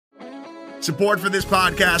Support for this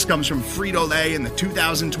podcast comes from Frito-Lay and the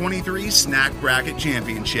 2023 Snack Bracket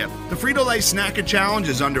Championship. The Frito-Lay Snack Challenge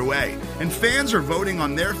is underway, and fans are voting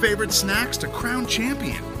on their favorite snacks to crown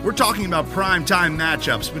champion. We're talking about prime-time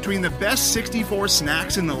matchups between the best 64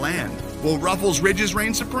 snacks in the land. Will Ruffles Ridges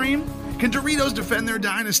reign supreme? Can Doritos defend their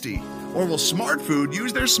dynasty? Or will Smart Food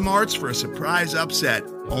use their smarts for a surprise upset?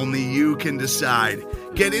 Only you can decide.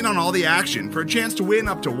 Get in on all the action for a chance to win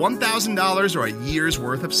up to $1,000 or a year's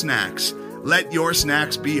worth of snacks. Let your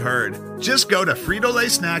snacks be heard. Just go to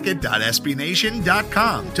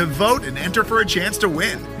fritolaysnacket.sbnation.com to vote and enter for a chance to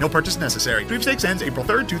win. No purchase necessary. Sweepstakes ends April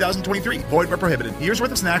 3rd, 2023. Void where prohibited. Year's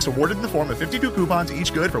worth of snacks awarded in the form of 52 coupons,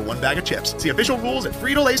 each good for one bag of chips. See official rules at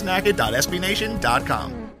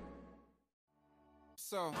fritolaysnacket.sbnation.com.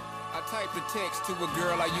 So, I typed a text to a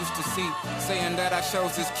girl I used to see, saying that I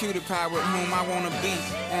chose this cutie pie with whom I want to be.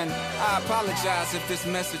 And I apologize if this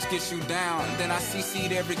message gets you down. Then I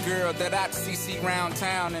CC'd every girl that I'd CC round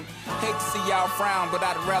town. And hate to see y'all frown, but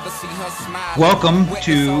I'd rather see her smile. Welcome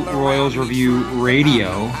to Royals Review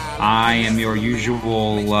Radio. I am your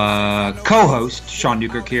usual co-host, Sean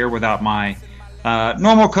Newkirk here, without my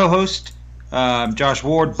normal co-host, Josh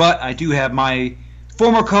Ward. But I do have my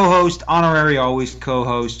former co-host, honorary always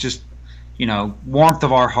co-host, just, warmth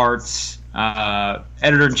of our hearts,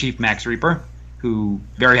 editor-in-chief Max Reaper, who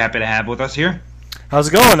very happy to have with us here. How's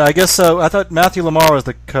it going? I guess I thought Matthew Lamar was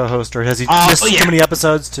the co-host, or has he missed too many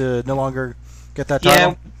episodes to no longer get that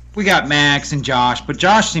title? Yeah, we got Max and Josh, but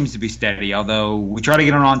Josh seems to be steady, although we tried to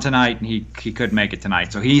get him on tonight, and he couldn't make it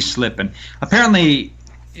tonight, so he's slipping. Apparently,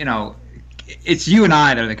 it's you and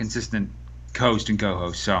I that are the consistent host and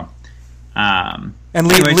co-host, so... and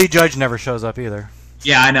Lee Judge never shows up either.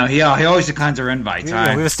 Yeah, I know. He always declines our invites. We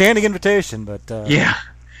have a standing invitation, but... Yeah.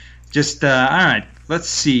 Just, all right. Let's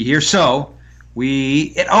see here. So,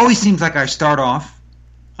 it always seems like I start off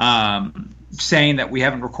saying that we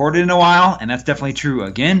haven't recorded in a while, and that's definitely true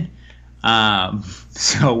again.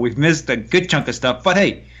 So, we've missed a good chunk of stuff. But,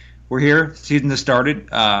 hey, we're here. Season has started.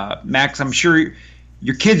 Max, I'm sure...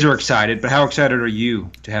 Your kids are excited, but how excited are you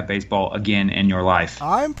to have baseball again in your life?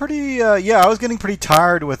 I'm pretty, I was getting pretty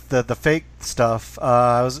tired with the fake stuff.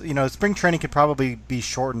 Spring training could probably be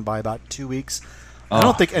shortened by about 2 weeks. I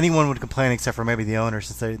don't think anyone would complain except for maybe the owner,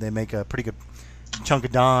 since they make a pretty good chunk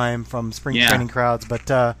of dime from spring training crowds. But,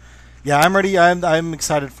 I'm ready. I'm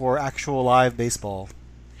excited for actual live baseball.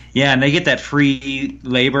 Yeah, and they get that free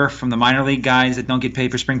labor from the minor league guys that don't get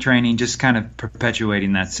paid for spring training, just kind of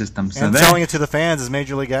perpetuating that system. So and selling it to the fans is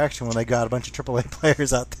Major League Action when they got a bunch of AAA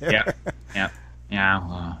players out there. Yeah.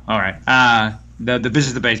 All right. The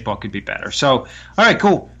business of baseball could be better. So, all right,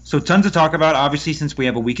 cool. So tons to talk about, obviously, since we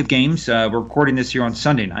have a week of games. We're recording this here on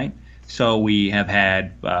Sunday night. So we have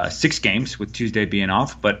had 6 games, with Tuesday being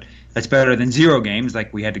off. But that's better than 0 games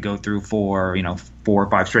like we had to go through for, 4 or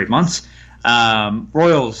 5 straight months.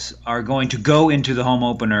 Royals are going to go into the home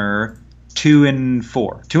opener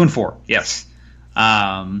 2-4. 2-4, yes.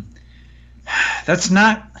 That's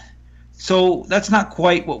not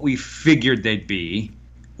quite what we figured they'd be.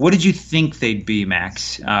 What did you think they'd be,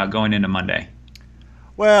 Max, going into Monday?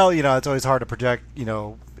 Well, it's always hard to project,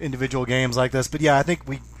 individual games like this. But, yeah, I think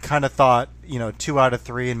we kind of thought, 2 out of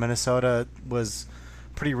 3 in Minnesota was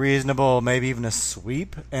pretty reasonable, maybe even a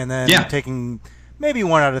sweep. And then taking maybe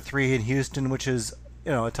 1 out of 3 in Houston, which is,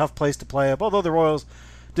 a tough place to play up. Although the Royals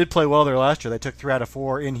did play well there last year. They took 3 out of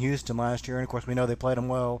 4 in Houston last year. And, of course, we know they played them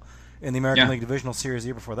well in the American League Divisional Series the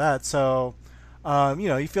year before that. So,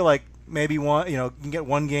 you feel like maybe one, you can get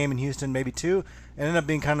 1 game in Houston, maybe 2, and end up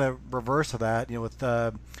being kind of reverse of that, with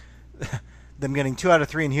them getting 2 out of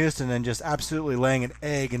 3 in Houston and just absolutely laying an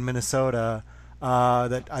egg in Minnesota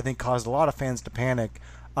that I think caused a lot of fans to panic.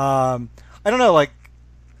 I don't know,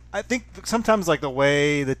 I think sometimes the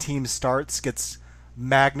way the team starts gets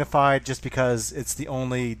magnified just because it's the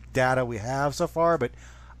only data we have so far. But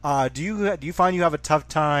do you find you have a tough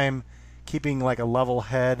time keeping a level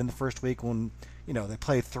head in the first week when they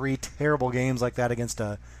play 3 terrible games like that against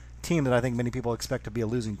a team that I think many people expect to be a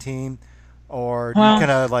losing team, or do you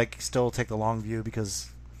kind of still take the long view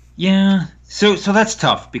because? Yeah, so that's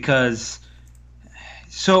tough because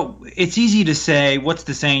it's easy to say, what's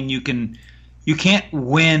the saying, you can't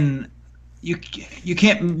win. You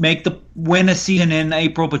can't win a season in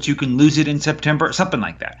April, but you can lose it in September, something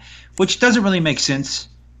like that, which doesn't really make sense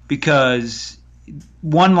because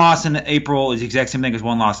 1 loss in April is the exact same thing as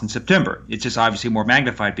 1 loss in September. It's just obviously more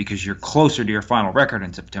magnified because you're closer to your final record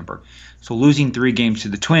in September. So losing 3 games to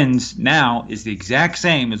the Twins now is the exact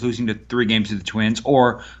same as losing to 3 games to the Twins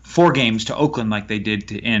or 4 games to Oakland like they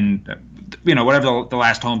did in whatever the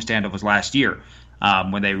last homestand was last year.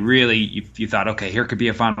 when they really you thought, okay, here could be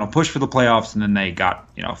a final push for the playoffs, and then they got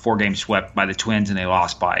 4 games swept by the Twins and they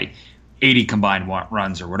lost by 80 combined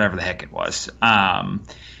runs or whatever the heck it was.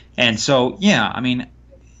 And so, yeah, I mean,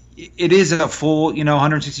 it is a full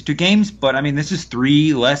 162 games, but I mean, this is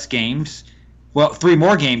 3 less games. Well, 3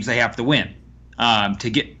 more games they have to win to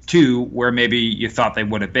get to where maybe you thought they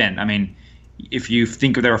would have been. I mean, if you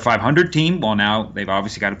think they're a 500 team, well, now they've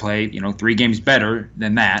obviously got to play 3 games better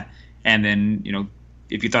than that. And then,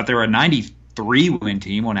 if you thought they were a 93 win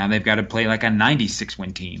team, well, now they've got to play like a 96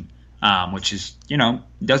 win team, which is,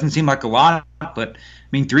 doesn't seem like a lot, but I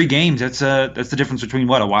mean, 3 games, that's the difference between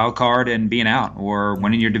a wild card and being out, or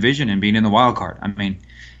winning your division and being in the wild card. I mean,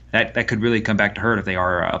 that could really come back to hurt if they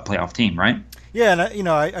are a playoff team, right? Yeah, and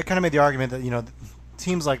I kind of made the argument that,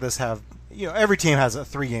 teams like this have, every team has a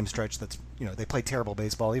 3-game stretch that's, they play terrible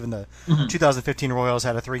baseball. Even the 2015 Royals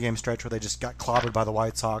had a 3-game stretch where they just got clobbered by the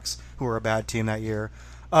White Sox, who were a bad team that year.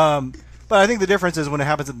 But I think the difference is when it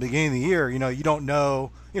happens at the beginning of the year, you don't know,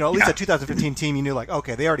 at least that 2015 team, you knew like,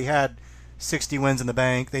 okay, they already had 60 wins in the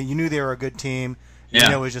bank. You knew they were a good team.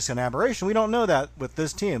 It was just an aberration. We don't know that with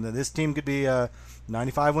this team. That this team could be a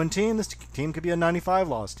 95-win team. This team could be a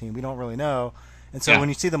 95-loss team. We don't really know. And so when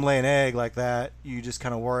you see them lay an egg like that, you just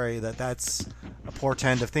kind of worry that that's a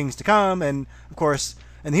portend of things to come. And, of course,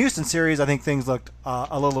 in the Houston series, I think things looked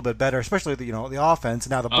a little bit better, especially the offense.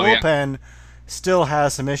 Now the bullpen still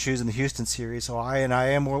has some issues in the Houston series, so I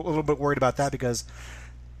am a little bit worried about that because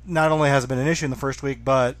not only has it been an issue in the first week,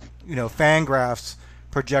 but Fangraphs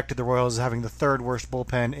projected the Royals as having the 3rd worst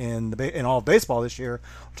bullpen in all of baseball this year,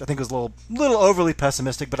 which I think was a little overly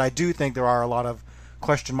pessimistic. But I do think there are a lot of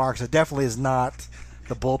question marks. It definitely is not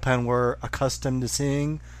the bullpen we're accustomed to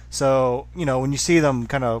seeing. So, when you see them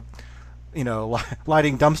kind of,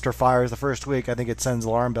 lighting dumpster fires the first week, I think it sends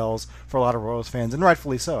alarm bells for a lot of Royals fans, and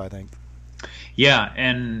rightfully so, I think. Yeah,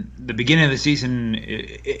 and the beginning of the season,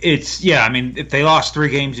 I mean, if they lost 3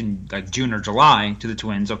 games in like June or July to the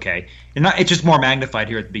Twins, okay. It's just more magnified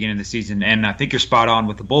here at the beginning of the season, and I think you're spot on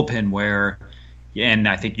with the bullpen where – and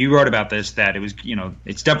I think you wrote about this, that it was,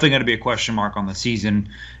 it's definitely going to be a question mark on the season.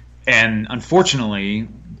 And unfortunately,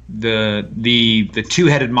 the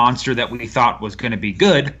 2-headed monster that we thought was going to be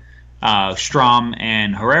good, Strahm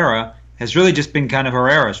and Herrera, has really just been kind of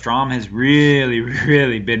Herrera. Strahm has really,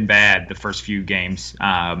 really been bad the first few games.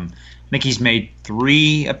 I think he's made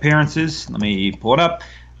 3 appearances. Let me pull it up.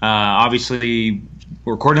 Obviously,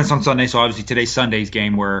 we're recording this on Sunday, so obviously today's Sunday's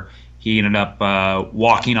game where he ended up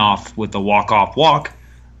walking off with a walk-off walk.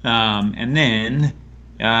 And then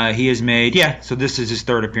he has made, so this is his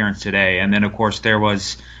 3rd appearance today. And then, of course, there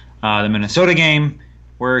was the Minnesota game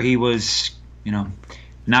where he was,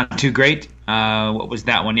 not too great. What was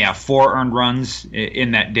that one? 4 earned runs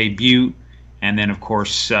in that debut. And then, of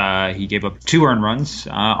course, he gave up 2 earned runs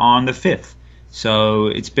on the 5th. So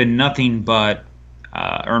it's been nothing but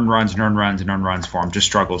earned runs and earned runs and earned runs for him. Just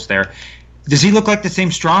struggles there. Does he look like the same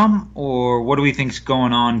Strahm, or what do we think's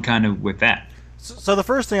going on kind of with that? So the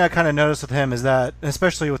first thing I kind of noticed with him is that,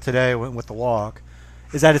 especially with today with the walk,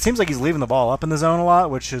 is that it seems like he's leaving the ball up in the zone a lot,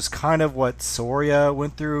 which is kind of what Soria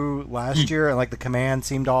went through last year, and like the command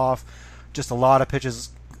seemed off, just a lot of pitches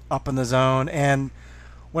up in the zone. And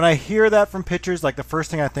when I hear that from pitchers, like the first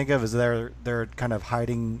thing I think of is they're kind of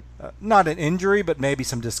hiding, not an injury, but maybe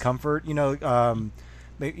some discomfort.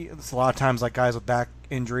 It's a lot of times like guys with back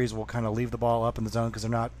injuries will kind of leave the ball up in the zone because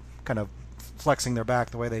they're not kind of flexing their back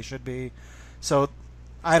the way they should be. So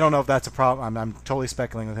I don't know if that's a problem. I'm totally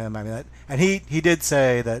speculating with him. I mean, and he did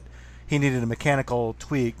say that he needed a mechanical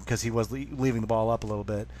tweak because he was leaving the ball up a little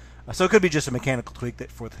bit. So it could be just a mechanical tweak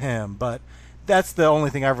with him. But that's the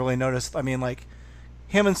only thing I've really noticed. I mean, like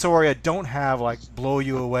him and Soria don't have like blow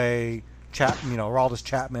you away Aroldis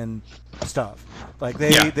Chapman stuff. Like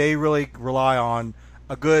they really rely on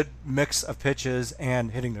a good mix of pitches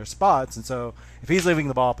and hitting their spots. And so if he's leaving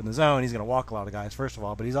the ball up in the zone, he's going to walk a lot of guys, first of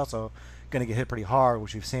all, but he's also going to get hit pretty hard,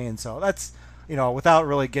 which we've seen. So that's, without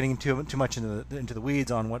really getting too much into the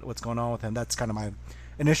weeds on what's going on with him, that's kind of my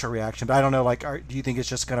initial reaction. But I don't know, do you think it's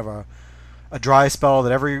just kind of a dry spell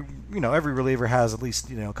that every reliever has at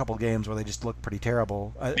least, a couple games where they just look pretty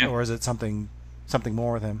terrible, or is it something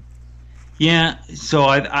more with him? Yeah, so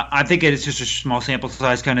I think it's just a small sample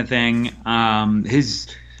size kind of thing. His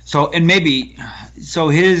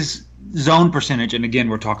zone percentage, and again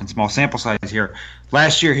we're talking small sample size here.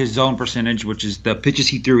 Last year his zone percentage, which is the pitches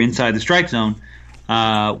he threw inside the strike zone,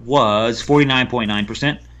 was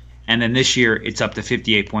 49.9%, and then this year it's up to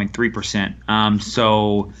 58.3%.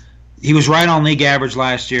 So he was right on league average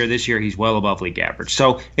last year. This year he's well above league average.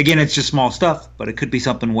 So again, it's just small stuff, but it could be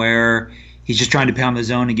something where he's just trying to pound the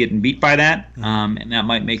zone and getting beat by that, and that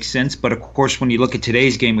might make sense. But, of course, when you look at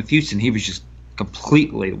today's game with Houston, he was just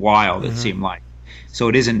completely wild, it seemed like. So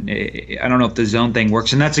it isn't – I don't know if the zone thing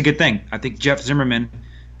works, and that's a good thing. I think Jeff Zimmerman,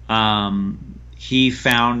 he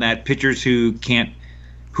found that pitchers who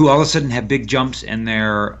all of a sudden have big jumps in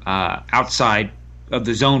their outside of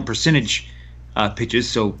the zone percentage pitches,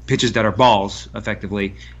 so pitches that are balls,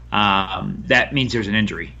 effectively, that means there's an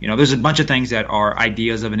injury. There's a bunch of things that are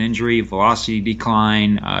ideas of an injury, velocity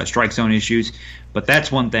decline, strike zone issues, but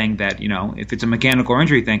that's one thing that, if it's a mechanical or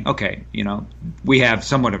injury thing, okay, we have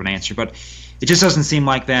somewhat of an answer, but it just doesn't seem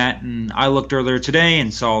like that. And I looked earlier today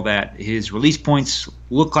and saw that his release points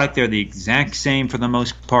look like they're the exact same for the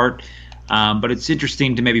most part. But it's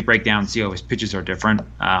interesting to maybe break down and see how his pitches are different.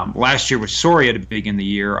 Last year with Soria to begin the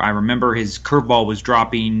year, I remember his curveball was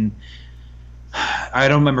dropping. I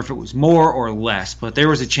don't remember if it was more or less, but there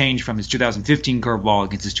was a change from his 2015 curveball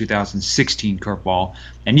against his 2016 curveball,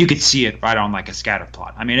 and you could see it right on like a scatter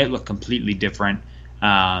plot. I mean, it looked completely different.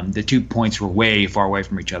 The 2 points were way far away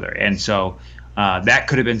from each other, and so that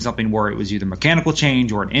could have been something where it was either mechanical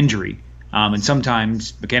change or an injury. And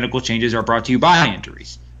sometimes mechanical changes are brought to you by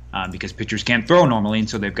injuries. Because pitchers can't throw normally, and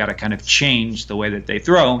so they've got to kind of change the way that they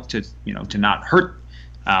throw to not hurt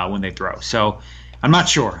when they throw. So I'm not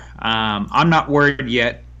sure. I'm not worried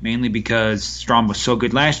yet, mainly because Strahm was so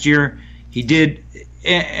good last year. He did,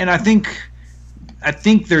 and I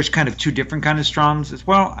think there's kind of two different kind of Strahms as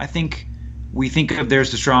well. I think we think of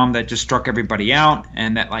there's the Strahm that just struck everybody out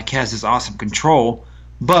and that like has this awesome control,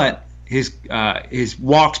 but his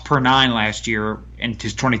walks per 9 last year and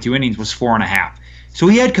his 22 innings was 4.5. So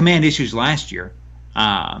he had command issues last year.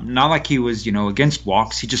 Not like he was, against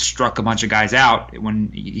walks. He just struck a bunch of guys out when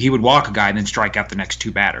he would walk a guy and then strike out the next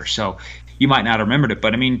 2 batters. So you might not have remembered it,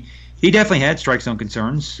 but I mean, he definitely had strike zone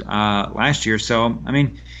concerns last year. So I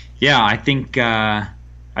mean, yeah, I think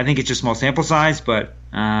it's just small sample size, but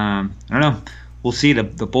I don't know. We'll see. The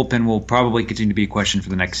bullpen will probably continue to be a question for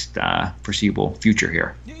the next foreseeable future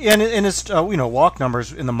here. Yeah, and his walk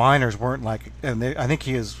numbers in the minors weren't like, and I think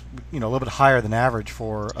he is a little bit higher than average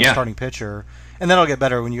for a starting pitcher, and that'll get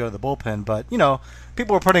better when you go to the bullpen. But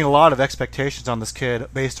people were putting a lot of expectations on this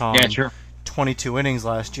kid based on 22 innings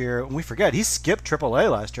last year. And we forget he skipped AAA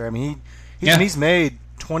last year. I mean, he's made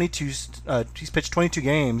 22. He's pitched 22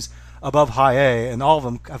 games above high A, and all of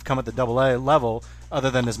them have come at the AA level, other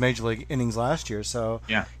than his major league innings last year. So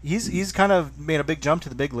he's kind of made a big jump to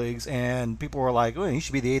the big leagues, and people were like, oh, he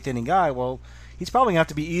should be the 8th inning guy. Well, he's probably going to have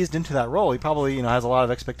to be eased into that role. He probably has a lot of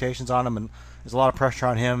expectations on him, and there's a lot of pressure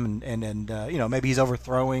on him, and maybe he's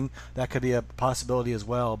overthrowing. That could be a possibility as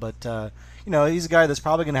well. But he's a guy that's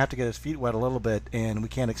probably going to have to get his feet wet a little bit, and we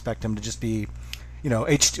can't expect him to just be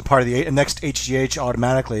part of the next HGH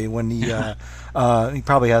automatically when he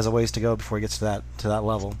probably has a ways to go before he gets to that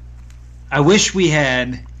level. I wish we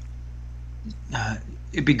had.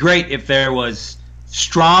 It'd be great if there was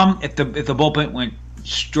Strahm. If the bullpen went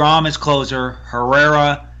Strahm as closer,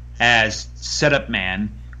 Herrera as setup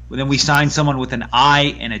man, then we signed someone with an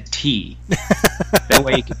I and a T. That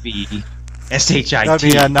way it could be SHIT. That would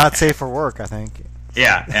be not safe for work, I think.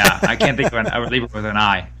 Yeah. I can't think of a reliever with an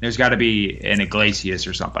I. There's got to be an Iglesias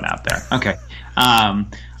or something out there. Okay. All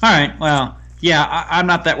right. Well, yeah, I'm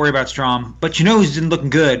not that worried about Strahm, but who's been looking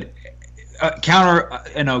good.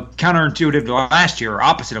 Counterintuitive to last year, or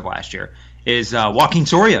opposite of last year, is Joaquin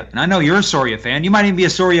Soria. And I know you're a Soria fan. You might even be a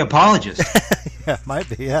Soria apologist. Yeah, might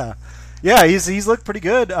be. Yeah. He's looked pretty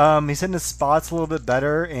good. He's hitting his spots a little bit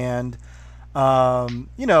better, and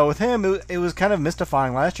with him, it was kind of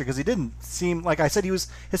mystifying last year because he didn't seem like I said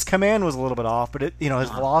his command was a little bit off, but his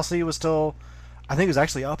velocity was still. I think it was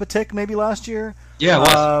actually up a tick maybe last year. Yeah, it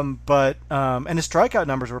was. And his strikeout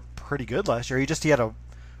numbers were pretty good last year. He had a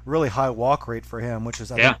really high walk rate for him, which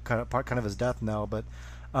is I think kind of his death knell. But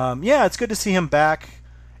it's good to see him back,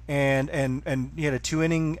 and he had a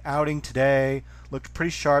 2-inning outing today. Looked pretty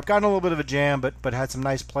sharp. Got in a little bit of a jam, but had some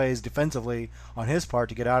nice plays defensively on his part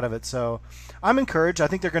to get out of it. So I'm encouraged. I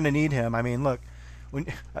think they're going to need him. I mean, look,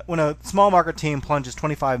 when a small market team plunges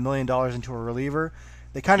 $25 million into a reliever,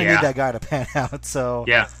 they kind of need that guy to pan out. So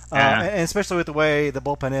and especially with the way the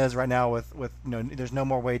bullpen is right now, with there's no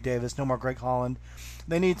more Wade Davis, no more Greg Holland.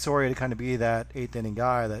 They need Soria to kind of be that 8th inning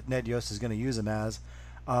guy that Ned Yost is going to use him as.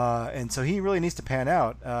 And so he really needs to pan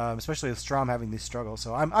out, especially with Strahm having these struggles.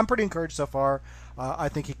 So I'm pretty encouraged so far. I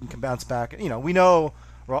think he can bounce back. We know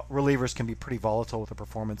relievers can be pretty volatile with a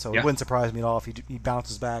performance, so it wouldn't surprise me at all if he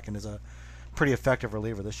bounces back and is a pretty effective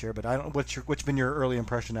reliever this year. But I don't. What's been your early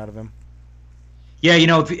impression out of him? Yeah,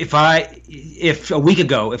 if a week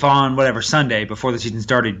ago, if on whatever Sunday before the season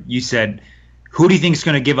started, you said who do you think is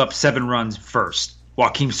going to give up 7 runs first?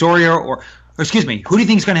 Joakim Soria or excuse me, who do you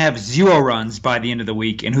think is going to have 0 runs by the end of the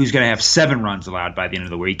week, and who's going to have 7 runs allowed by the end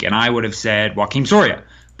of the week? And I would have said Joakim Soria,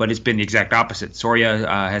 but it's been the exact opposite. Soria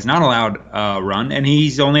has not allowed a run, and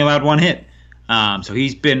he's only allowed 1 hit. So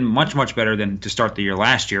he's been much, much better than to start the year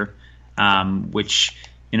last year, which,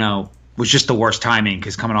 was just the worst timing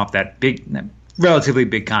because coming off that relatively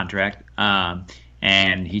big contract,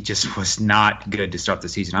 and he just was not good to start the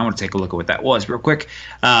season. I want to take a look at what that was real quick.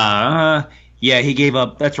 He gave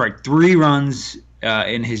up, that's right, 3 runs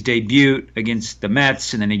in his debut against the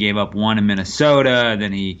Mets, and then he gave up 1 in Minnesota.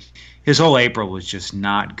 Then his whole April was just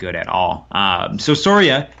not good at all. So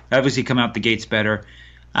Soria obviously come out the gates better.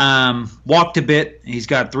 Walked a bit. He's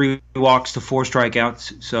got 3 walks to 4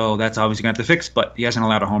 strikeouts, so that's obviously going to have to fix, but he hasn't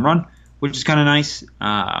allowed a home run, which is kind of nice.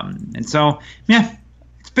 And so,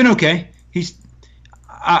 it's been okay.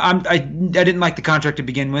 I didn't like the contract to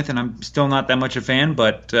begin with, and I'm still not that much a fan,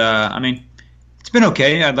 but, it's been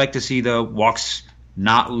okay. I'd like to see the walks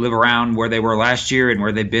not live around where they were last year and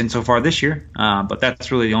where they've been so far this year. But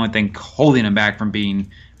that's really the only thing holding him back from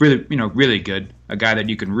being really, really good. A guy that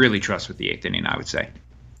you can really trust with the 8th inning, I would say.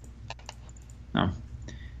 No.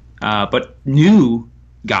 But new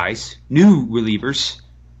guys, new relievers,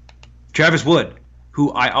 Travis Wood,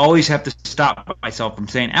 who I always have to stop myself from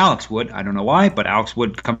saying Alex Wood. I don't know why, but Alex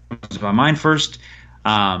Wood comes to my mind first.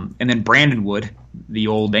 And then Brandon Wood, the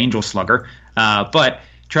old Angel slugger. But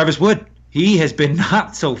Travis Wood, he has been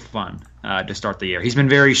not so fun to start the year. He's been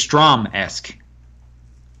very Strom-esque.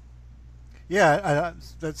 Yeah,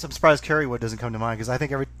 I'm surprised Kerry Wood doesn't come to mind because I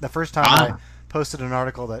think the first time I posted an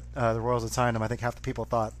article that the Royals had signed him, I think half the people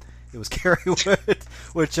thought it was Kerry Wood,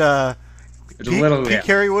 which Pete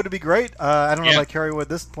Kerry Wood would be great. I don't know about Kerry Wood at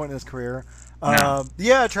this point in his career. No.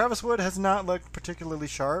 Travis Wood has not looked particularly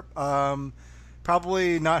sharp.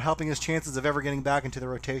 Probably not helping his chances of ever getting back into the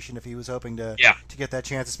rotation if he was hoping to get that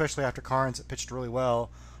chance, especially after Carnes pitched really well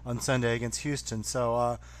on Sunday against Houston.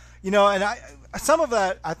 So, and some of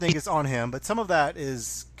that I think is on him, but some of that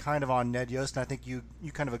is kind of on Ned Yost, and I think you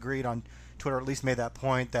kind of agreed on Twitter, at least made that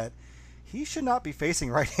point, that he should not be facing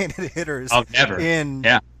right-handed hitters in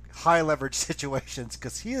high leverage situations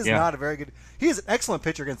because he is not a very good – he is an excellent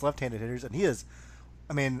pitcher against left-handed hitters, and he is –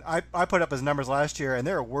 I put up his numbers last year, and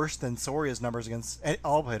they're worse than Soria's numbers against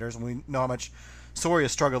all hitters, and we know how much Soria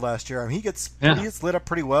struggled last year. He gets lit up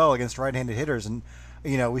pretty well against right-handed hitters, and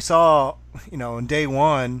we saw in day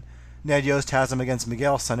 1, Ned Yost has him against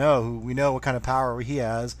Miguel Sano, who we know what kind of power he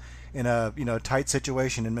has in a tight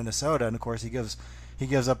situation in Minnesota, and of course he gives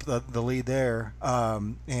up the lead there,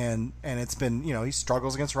 and it's been he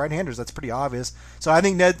struggles against right-handers. That's pretty obvious. So I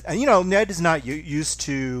think Ned is not used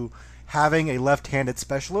to having a left-handed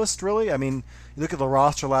specialist, really. I mean, you look at the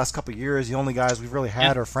roster the last couple of years, the only guys we've really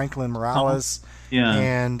had are Franklin Morales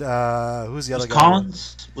and who's the other guy?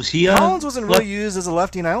 Collins? Was he Collins wasn't really used as a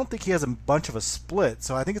lefty, and I don't think he has a bunch of a split.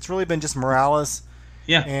 So I think it's really been just Morales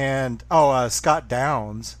and Scott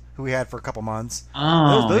Downs, who we had for a couple months.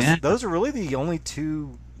 Those are really the only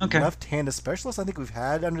 2 left-handed specialists I think we've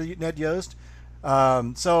had under Ned Yost.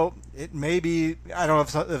 So it may be, I don't know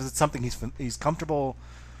if it's something he's comfortable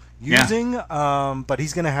using, but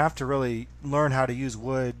he's going to have to really learn how to use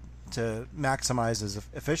Wood to maximize his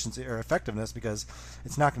efficiency or effectiveness because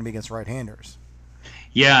it's not going to be against right-handers.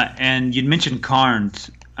 Yeah, and you'd mentioned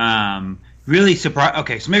Carnes. Really surprised.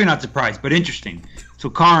 Okay, so maybe not surprised, but interesting.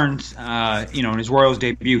 So Carnes, in his Royals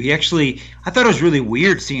debut, I thought it was really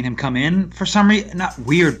weird seeing him come in for some reason. Not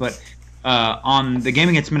weird, but on the game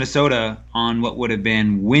against Minnesota on what would have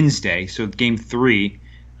been Wednesday, so game 3,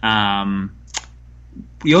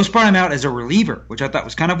 Yost brought him out as a reliever, which I thought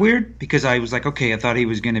was kind of weird because I was like, okay, I thought he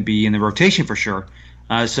was going to be in the rotation for sure.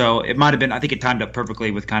 So it might have been, I think it timed up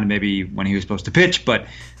perfectly with kind of maybe when he was supposed to pitch. But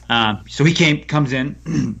so he comes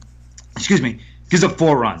in, gives up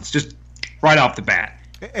 4 runs just right off the bat.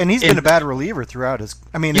 And he's been a bad reliever throughout his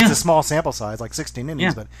 – it's a small sample size, like 16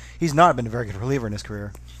 innings, but he's not been a very good reliever in his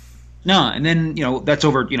career. No, and then, that's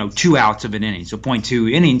over, 2 outs of an inning, so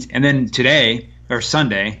 0.2 innings. And then today, or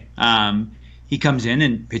Sunday, he comes in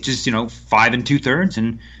and pitches, 5 2/3,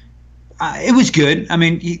 and it was good. I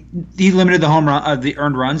mean, he limited the home run, the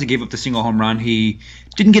earned runs. He gave up the single home run. He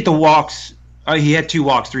didn't get the walks. He had 2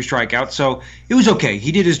 walks, 3 strikeouts, so it was okay.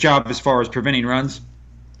 He did his job as far as preventing runs.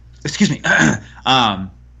 Excuse me. Darren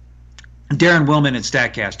Willman at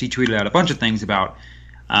Statcast, he tweeted out a bunch of things about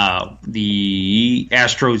the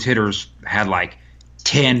Astros hitters had like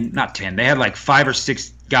 10, not 10. They had like 5 or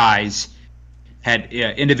 6 guys had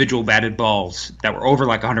individual batted balls that were over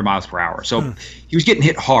like 100 miles per hour. So he was getting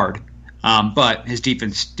hit hard, but his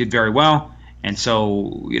defense did very well. And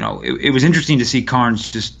so, it was interesting to see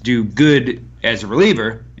Carnes just do good as a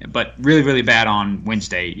reliever, but really, really bad on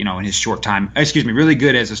Wednesday, in his short time. Excuse me, really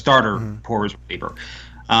good as a starter, poor as a reliever.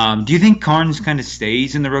 Do you think Carnes kind of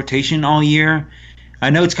stays in the rotation all year?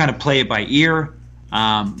 I know it's kind of play it by ear,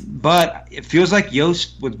 but it feels like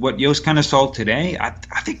Yost, with what Yost kind of saw today, I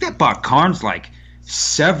think that bought Carnes like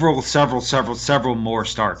several more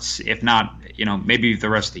starts, if not, maybe the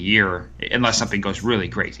rest of the year, unless something goes really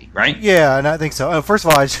crazy, right? Yeah, and I think so. First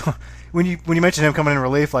of all, when you mention him coming in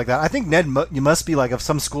relief like that, I think Ned, you must be like of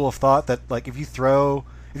some school of thought that like if you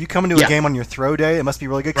come into a game on your throw day, it must be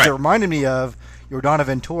really good, because it reminded me of Yordan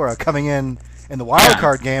Ventura coming in the wild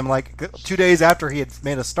card game like 2 days after he had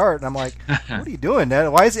made a start, and I'm like, what are you doing, Ned?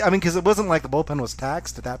 Why is he? I mean, because it wasn't like the bullpen was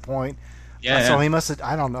taxed at that point. So he must have.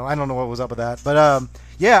 I don't know what was up with that, but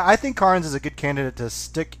I think Carnes is a good candidate to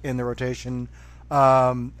stick in the rotation.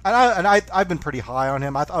 And I've been pretty high on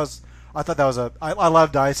him. I thought that was I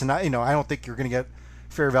love Dyson. I don't think you're going to get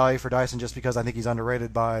fair value for Dyson just because I think he's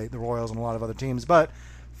underrated by the Royals and a lot of other teams. But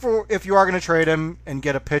if you are going to trade him and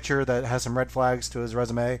get a pitcher that has some red flags to his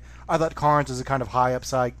resume, I thought Carnes is a kind of high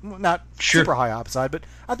upside, not super high upside, but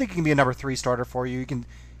I think he can be a number 3 starter for you. You can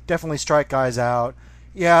definitely strike guys out.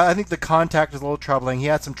 Yeah, I think the contact is a little troubling. He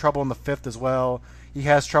had some trouble in the 5th as well. He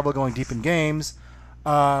has trouble going deep in games.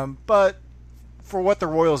 But for what the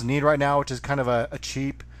Royals need right now, which is kind of a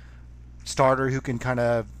cheap starter who can kind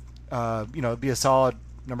of, be a solid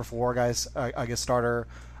number 4 I guess starter,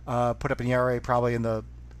 put up an ERA probably in the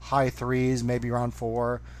high 3s, maybe around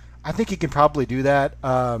 4. I think he can probably do that.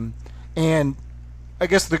 And I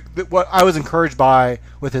guess what I was encouraged by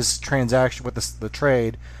with his transaction, with the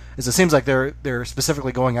trade, is it seems like they're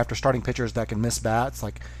specifically going after starting pitchers that can miss bats.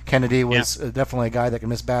 Like Kennedy was definitely a guy that can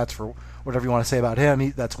miss bats, for whatever you want to say about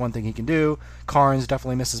him. That's one thing he can do. Carnes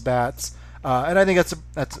definitely misses bats, and I think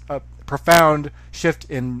that's a profound shift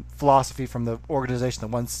in philosophy from the organization that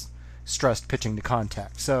once stressed pitching to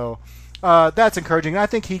contact. So that's encouraging. I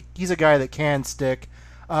think he's a guy that can stick.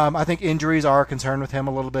 I think injuries are a concern with him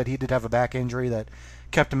a little bit. He did have a back injury that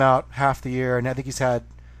kept him out half the year, and I think he's had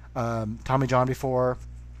Tommy John before.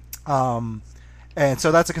 And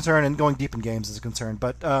so that's a concern, and going deep in games is a concern.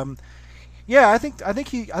 But I think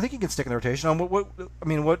he can stick in the rotation. I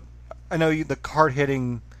know the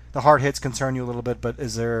hard hits concern you a little bit, but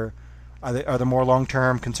are there more long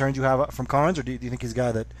term concerns you have from Carnes, or do you think he's a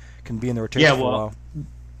guy that can be in the rotation for a while?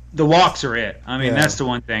 The walks are it. I mean, that's the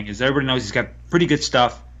one thing, is everybody knows he's got pretty good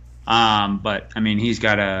stuff. But I mean, he's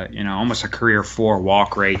got almost a career 4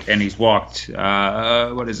 walk rate, and he's walked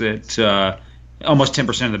almost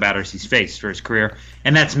 10% of the batters he's faced for his career,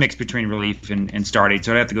 and that's mixed between relief and starting.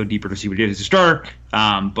 So I'd have to go deeper to see what he did as a starter.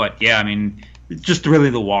 But yeah, I mean, just really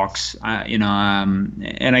the walks, and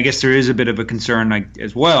I guess there is a bit of a concern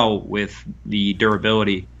as well with the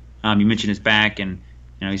durability. You mentioned his back, and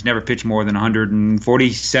he's never pitched more than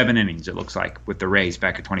 147 innings, it looks like, with the Rays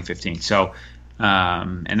back in 2015. So,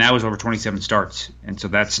 and that was over 27 starts, and so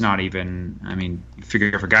that's not even. I mean, you figure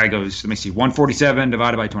if a guy goes, 147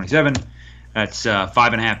 divided by 27. That's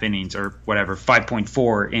 5.5 innings, or whatever,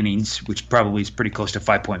 5.4 innings, which probably is pretty close to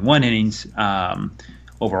 5.1 innings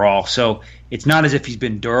overall. So it's not as if he's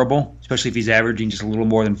been durable, especially if he's averaging just a little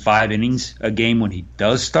more than 5 innings a game when he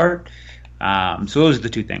does start. So those are the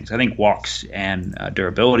two things. I think walks and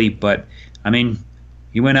durability. But, I mean,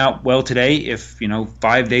 he went out well today. If,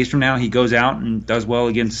 5 days from now he goes out and does well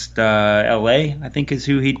against L.A., I think is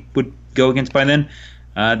who he would go against by then.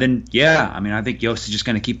 Then I think Yost is just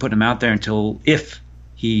going to keep putting him out there until when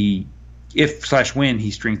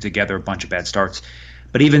he strings together a bunch of bad starts.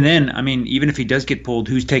 But even then, I mean, even if he does get pulled,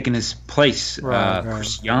 who's taking his place?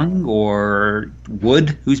 Chris Young or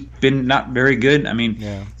Wood, who's been not very good? I mean,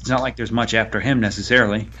 It's not like there's much after him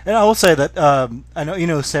necessarily. And I will say that I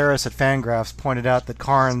know Saris at Fangraphs pointed out that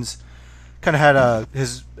Carnes kind of had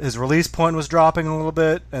his release point was dropping a little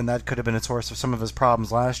bit, and that could have been a source of some of his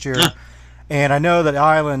problems last year. And I know that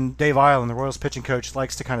Dave Island, the Royals pitching coach,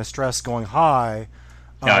 likes to kind of stress going high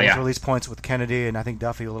with release points with Kennedy, and I think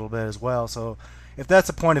Duffy a little bit as well. So if that's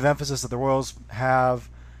a point of emphasis that the Royals have,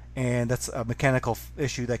 and that's a mechanical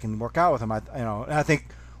issue they can work out with him, I think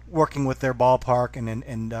working with their ballpark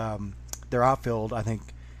and their outfield, I think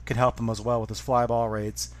could help him as well with his fly ball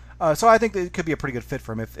rates. So I think it could be a pretty good fit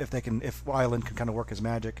for him if Island can kind of work his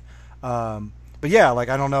magic. But yeah,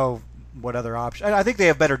 I don't know what other option. I think they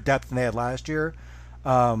have better depth than they had last year.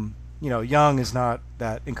 Young is not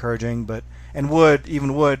that encouraging, and Wood,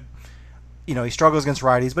 he struggles against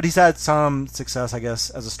righties, but he's had some success, I guess,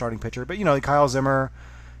 as a starting pitcher. But Kyle Zimmer,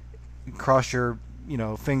 cross your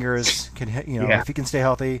fingers, if he can stay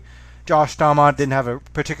healthy. Josh Staumont didn't have a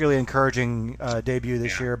particularly encouraging debut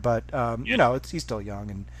this year, but he's still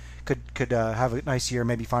young and could have a nice year,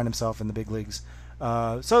 maybe find himself in the big leagues.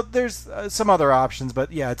 So there's some other options,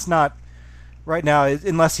 but yeah, it's not right now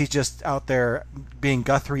unless he's just out there being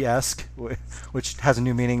Guthrie-esque, which has a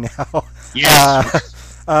new meaning now.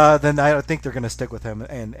 Yes. Then I don't think they're going to stick with him,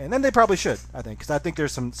 and then they probably should. I think because I think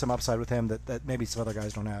there's some upside with him that maybe some other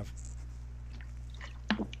guys don't have.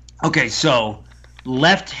 Okay, so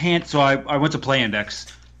left hand. So I went to Play Index.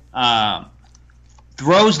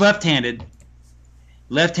 Throws left-handed.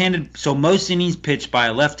 Left-handed. So most innings pitched by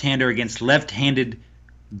a left-hander against left-handed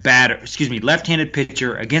batter. Left-handed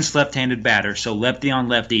pitcher against left-handed batter. So lefty on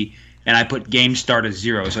lefty, and I put game start as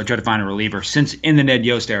 0. So I tried to find a reliever since in the Ned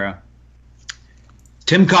Yost era.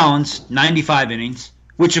 Tim Collins, 95 innings.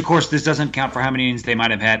 Which, of course, this doesn't count for how many innings they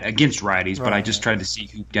might have had against righties, but I just tried to see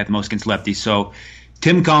who got the most against lefties. So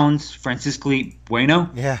Tim Collins, Francisco Bueno,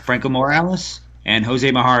 Franco Morales, and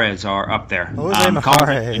Jose Majarez are up there. Jose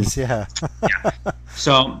Majarez, yeah.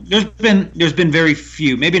 So there's been very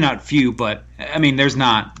few, maybe not few, but I mean there's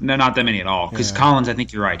not that many at all. Because Collins, I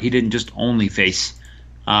think you're right, he didn't just only face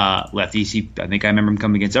lefties. I think I remember him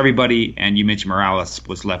coming against everybody, and you mentioned Morales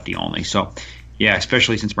was lefty only. So yeah,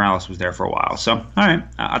 especially since Morales was there for a while. So all right,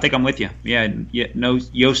 I think I'm with you. No,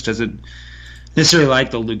 Yost doesn't necessarily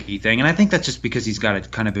like the loogie thing, and I think that's just because he's got a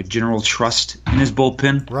kind of a general trust in his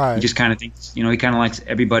bullpen. Right. He just kind of thinks, he kind of likes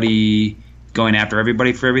everybody going after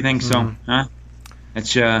everybody for everything. So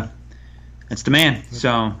that's the man.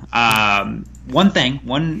 So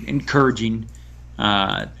one encouraging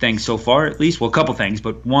thing so far, at least, well, a couple things,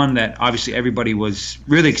 but one that obviously everybody was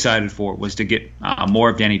really excited for was to get more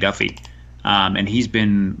of Danny Duffy, and he's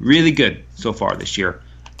been really good so far this year.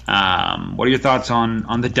 What are your thoughts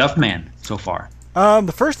on the Duff man so far?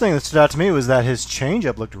 The first thing that stood out to me was that his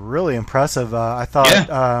changeup looked really impressive. I thought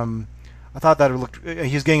that it looked.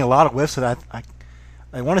 He was getting a lot of whiffs, and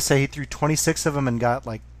I want to say he threw 26 of them and got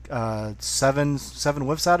like seven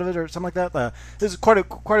whiffs out of it or something like that. There's quite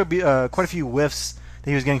a few whiffs that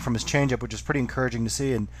he was getting from his changeup, which is pretty encouraging to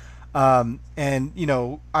see. And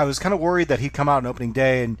I was kind of worried that he'd come out on opening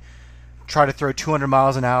day and try to throw 200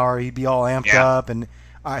 miles an hour. He'd be all amped up and.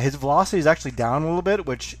 His velocity is actually down a little bit,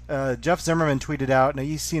 which Jeff Zimmerman tweeted out. Now,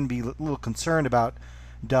 he seemed to be a little concerned about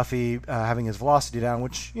Duffy having his velocity down,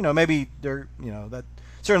 which, maybe that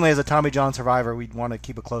certainly as a Tommy John survivor, we'd want to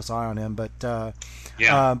keep a close eye on him. But I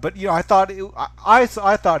thought I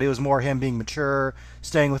thought it was more him being mature,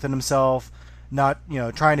 staying within himself, not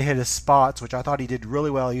trying to hit his spots, which I thought he did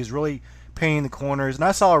really well. He was really painting the corners, and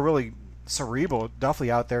I saw a really cerebral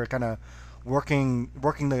Duffy out there, kind of working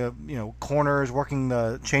the corners, working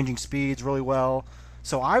the changing speeds really well.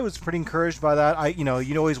 So I was pretty encouraged by that.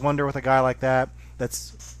 You'd always wonder with a guy like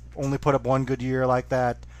that's only put up one good year like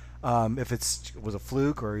that, if it was a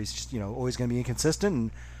fluke or he's just always going to be inconsistent. And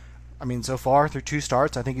I mean, so far through 2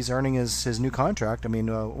 starts, I think he's earning his new contract. I mean,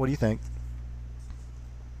 what do you think?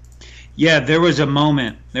 Yeah, there was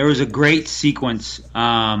a great sequence.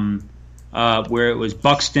 Where it was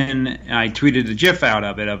Buxton, I tweeted a GIF out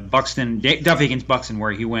of it, of Duffy against Buxton,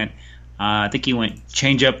 where he went, I think he went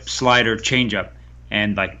changeup, slider, changeup,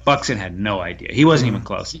 and Buxton had no idea. He wasn't even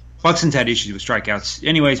close. Buxton's had issues with strikeouts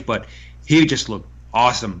anyways, but he just looked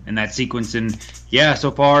awesome in that sequence. And yeah,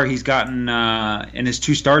 so far he's gotten, in his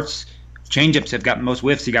 2 starts, changeups have gotten most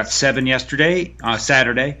whiffs. He got 7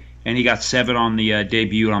 Saturday, and he got 7 on the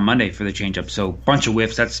debut on Monday for the changeup. So bunch of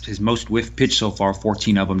whiffs. That's his most whiff pitch so far,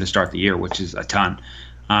 14 of them to start the year, which is a ton.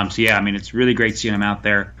 It's really great seeing him out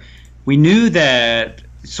there. We knew that.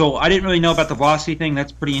 So I didn't really know about the velocity thing.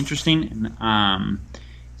 That's pretty interesting.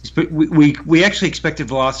 We actually expected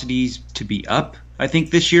velocities to be up, I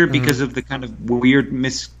think, this year because of the kind of weird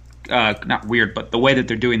not weird, but the way that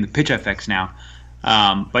they're doing the pitch FX now.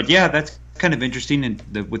 But yeah, that's kind of interesting, and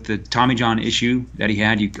with the Tommy John issue that he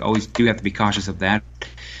had, you always do have to be cautious of that.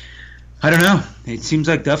 I don't know. It seems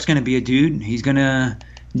like Duff's going to be a dude. He's going to.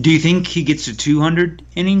 Do you think he gets to 200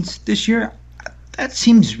 innings this year? That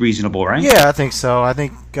seems reasonable, right? Yeah, I think so. I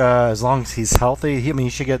think as long as he's healthy, he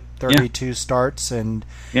should get 32 starts, and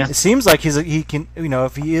it seems like he can.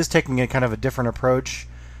 If he is taking a kind of a different approach,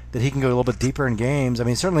 that he can go a little bit deeper in games. I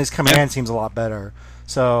mean, certainly his command seems a lot better.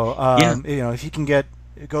 So if he can go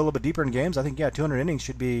a little bit deeper in games, I think 200 innings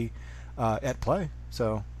should be at play.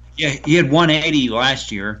 So yeah, he had 180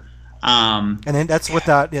 last year, and then that's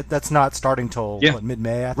that's not starting till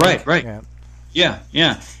mid-May. I think. Right.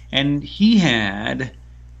 Yeah, and he had,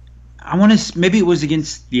 maybe it was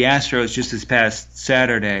against the Astros just this past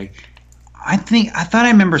Saturday. I thought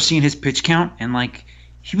I remember seeing his pitch count, and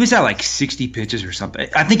he was at like 60 pitches or something.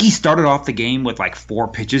 I think he started off the game with like 4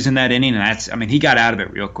 pitches in that inning, and he got out of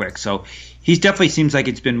it real quick. So he definitely seems like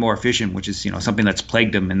it's been more efficient, which is something that's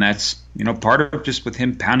plagued him, and that's part of just with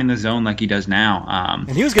him pounding the zone like he does now.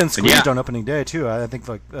 And he was getting squeezed on opening day too. I think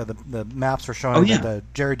like the maps were showing that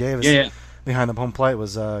Jerry Davis behind the home plate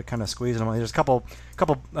was kind of squeezing him. There's a couple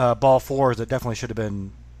ball fours that definitely should have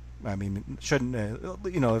been. I mean, shouldn't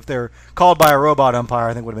if they're called by a robot umpire,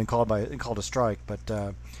 I think would have been called a strike,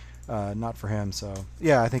 but not for him. So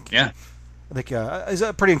yeah, I think it's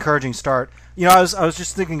a pretty encouraging start. I was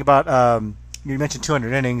just thinking about you mentioned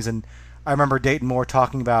 200 innings, and I remember Dayton Moore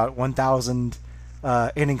talking about 1,000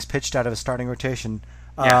 innings pitched out of a starting rotation.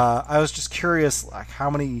 I was just curious, like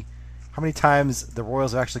how many times the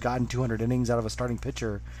Royals have actually gotten 200 innings out of a starting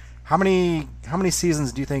pitcher. How many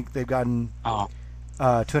seasons do you think they've gotten?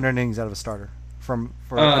 200 innings out of a starter in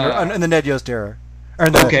the Ned Yost era,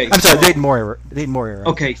 Dayton Moore era.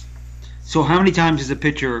 Okay, so how many times has a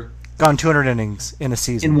pitcher gone 200 innings in a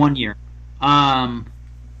season in 1 year? Gilmesh,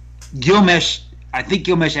 I think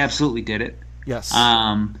Gilmesh absolutely did it. Yes.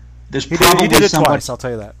 There's probably he did it somebody, twice. I'll tell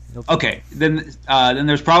you that. Okay, then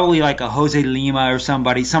there's probably like a Jose Lima or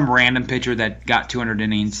somebody, some random pitcher that got 200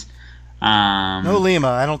 innings. No Lima.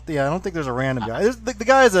 I don't think there's a random guy. The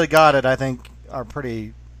guys that got it, I think, are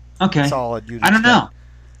pretty solid. I don't know.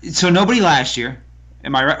 So nobody last year.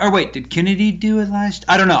 Am I right? Or wait, did Kennedy do it last?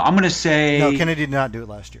 I don't know. I'm going to say no. Kennedy did not do it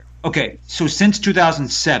last year. Okay, so since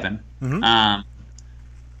 2007, I'm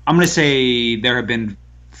going to say there have been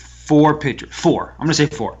 4 pitchers. 4. I'm going to say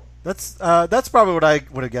 4. That's probably what I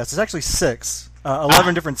would have guessed. It's actually 6.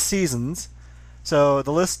 11 different seasons. So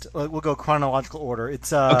the list, we'll go chronological order.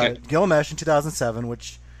 It's Gilmesh in 2007,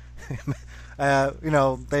 which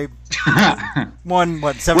they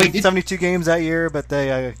won 72 games that year, but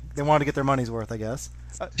they wanted to get their money's worth, I guess.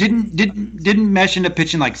 Didn't Mesh end up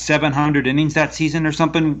pitching like 700 innings that season or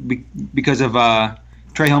something because of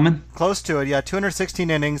Trey Hillman? Close to it, yeah. 216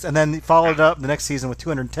 innings, and then followed up the next season with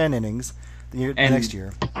 210 innings the next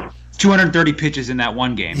year. 230 pitches in that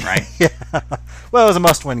one game, right? Yeah. Well, it was a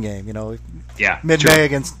must-win game, Yeah. Mid-May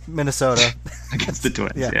against Minnesota. Against the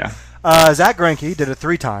Twins, yeah. Zach Greinke did it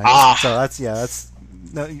 3 times. So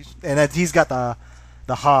he's got the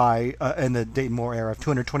high in the Dayton Moore era of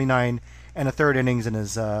 229 and a third innings in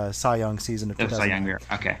his Cy Young season of 2000. Cy Young year.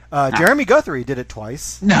 Okay. Jeremy Guthrie did it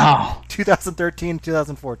twice. No. 2013,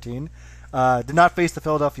 2014. Did not face the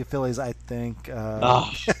Philadelphia Phillies, I think.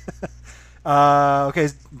 Okay,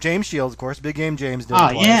 James Shields, of course. Big Game James did it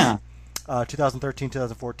twice. Yeah. 2013,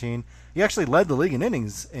 2014. He actually led the league in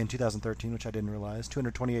innings in 2013, which I didn't realize.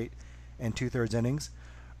 228 and 2/3 innings.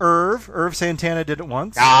 Irv Santana did it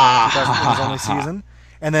once. 2000 his only season.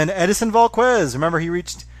 And then Edison Valquez. Remember,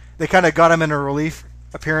 they kind of got him in a relief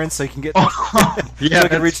appearance so he can get so he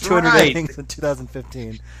could reach 200 innings in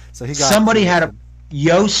 2015. So he got somebody had a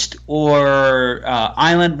Yost or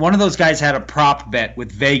Island. One of those guys had a prop bet with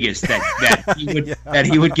Vegas that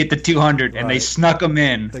he would get the 200, and they snuck him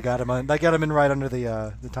in. They got him in right under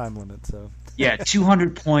the time limit. So yeah,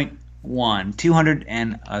 200.1, 200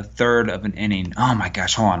 and a third of an inning. Oh my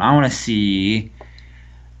gosh, hold on, I want to see.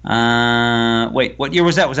 Wait, what year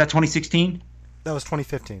was that? Was that 2016? That was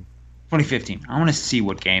 2015. 2015. I want to see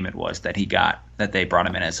what game it was that he got, that they brought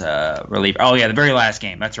him in as a reliever. Oh, yeah, the very last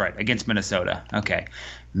game. That's right, against Minnesota. Okay.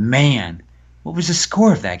 Man, what was the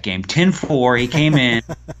score of that game? 10-4. He came in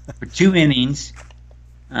for 2 innings.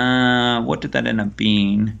 What did that end up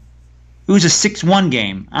being? It was a 6-1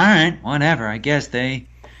 game. All right, whatever. I guess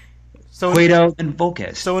Cueto and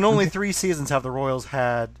Volquez. So in only 3 seasons have the Royals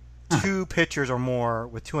had 2 pitchers or more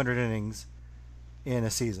with 200 innings in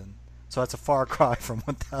a season. So that's a far cry from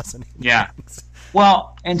 1,000 innings. Yeah.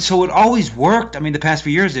 Well, and so it always worked. I mean, the past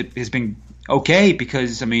few years it has been okay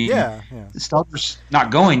because, the starter's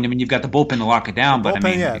not going. I mean, you've got the bullpen to lock it down.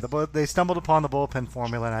 They stumbled upon the bullpen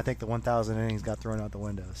formula, and I think the 1,000 innings got thrown out the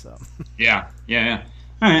window. So. Yeah.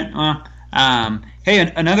 All right. Well,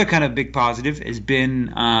 hey, another kind of big positive has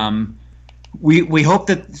been we hope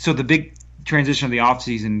that the big transition of the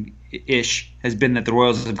offseason ish has been that the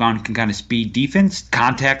Royals have gone from kind of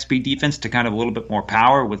contact speed defense to kind of a little bit more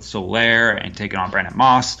power with Soler and taking on Brandon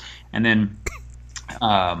Moss, and then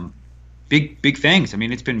big things. I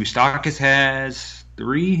mean, it's been Moustakas has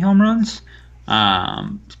 3 home runs,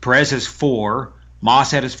 Perez has 4,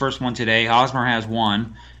 Moss had his first one today, Hosmer has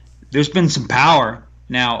 1. There's been some power.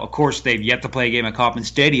 Now, of course, they've yet to play a game at Kauffman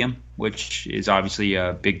Stadium, which is obviously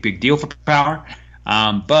a big deal for power.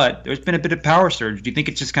 But there's been a bit of power surge. Do you think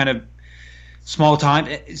it's just kind of small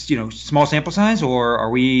sample size, or are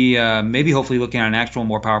we maybe hopefully looking at an actual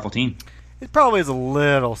more powerful team? it probably is a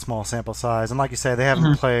little small sample size. And like you say, they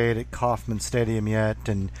haven't played at Kauffman Stadium yet,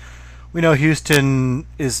 and we know Houston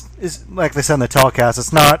is like they said in the telecast,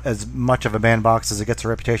 it's not as much of a bandbox as it gets a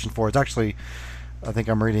reputation for. It's actually, I think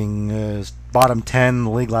I'm reading, bottom 10 in the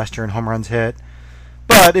league last year in home runs hit.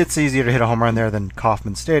 But it's easier to hit a home run there than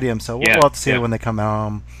Kauffman Stadium, so we'll have to see when they come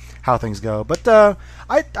home how things go. But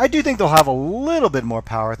I do think they'll have a little bit more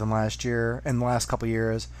power than last year and the last couple of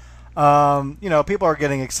years. People are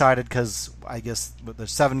getting excited because I guess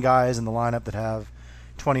there's 7 guys in the lineup that have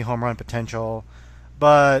 20 home run potential.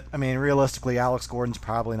 But, I mean, realistically, Alex Gordon's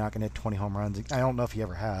probably not going to hit 20 home runs. I don't know if he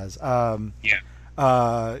ever has. Guys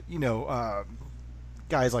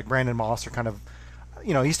like Brandon Moss are kind of,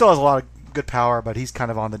 he still has a lot of good power, but he's kind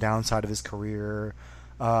of on the downside of his career.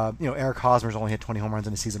 Eric Hosmer's only hit 20 home runs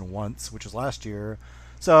in a season once, which was last year.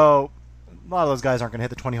 So, a lot of those guys aren't going to hit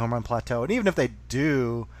the 20 home run plateau. And even if they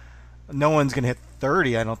do, no one's going to hit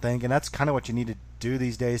 30, I don't think. And that's kind of what you need to do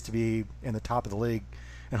these days to be in the top of the league.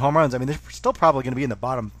 In home runs, I mean, they're still probably going to be in the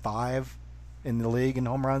bottom 5 in the league in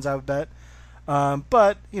home runs, I would bet.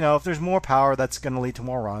 But if there's more power, that's going to lead to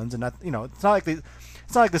more runs, and that it's not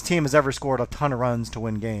like this team has ever scored a ton of runs to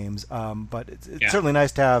win games. But it's certainly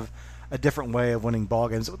nice to have a different way of winning ball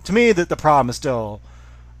games. To me, the problem is still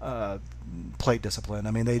plate discipline.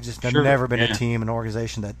 I mean, they just have never been a team, an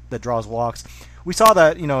organization that draws walks. We saw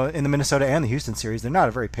that in the Minnesota and the Houston series. They're not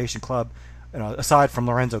a very patient club. Aside from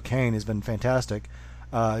Lorenzo Cain, who's been fantastic.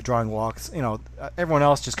 Drawing walks, everyone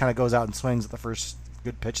else just kind of goes out and swings at the first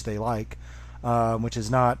good pitch they like, which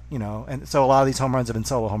is not, and so a lot of these home runs have been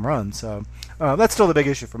solo home runs. So that's still the big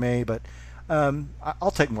issue for me, but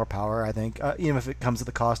I'll take more power, I think, even if it comes at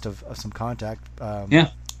the cost of some contact.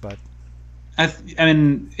 But I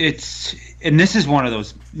mean, and this is one of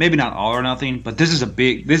those, maybe not all or nothing, but this is a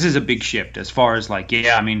big shift as far as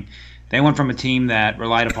they went from a team that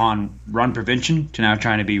relied upon run prevention to now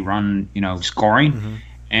trying to be run, scoring. Mm-hmm.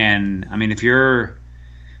 And I mean, if you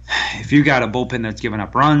got a bullpen that's giving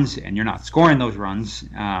up runs and you're not scoring those runs,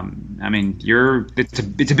 I mean,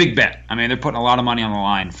 it's a big bet. I mean, they're putting a lot of money on the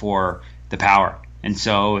line for the power, and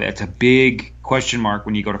so it's a big question mark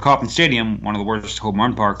when you go to Kauffman Stadium, one of the worst home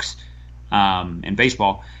run parks in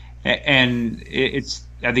baseball, and it's.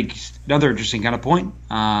 I think another interesting kind of point.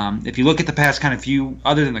 If you look at the past kind of few,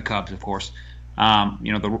 other than the Cubs, of course,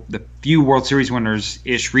 the few World Series winners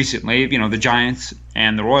ish recently, the Giants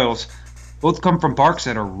and the Royals, both come from parks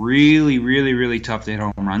that are really, really, really tough to hit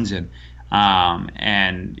home runs in.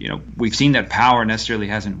 And we've seen that power necessarily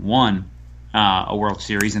hasn't won a World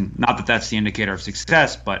Series, and not that that's the indicator of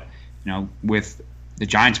success, but with the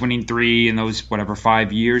Giants winning 3 in those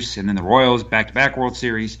 5 years, and then the Royals back-to-back World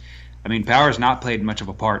Series. I mean, power has not played much of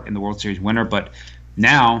a part in the World Series winner, but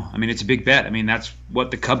now, I mean, it's a big bet. I mean, that's what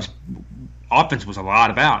the Cubs' offense was a lot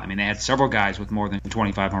about. I mean, they had several guys with more than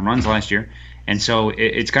 25 home runs last year, and so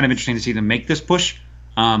it's kind of interesting to see them make this push,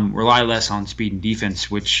 rely less on speed and defense,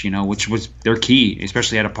 which was their key,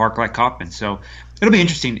 especially at a park like Kauffman. So it'll be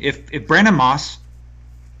interesting if Brandon Moss,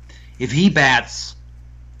 if he bats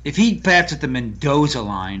at the Mendoza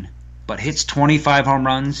line, but hits 25 home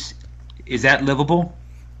runs, is that livable?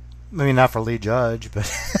 I mean, not for Lee Judge, but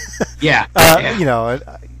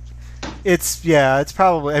it's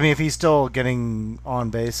probably. I mean, if he's still getting on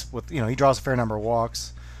base with, he draws a fair number of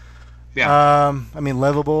walks. Yeah. I mean,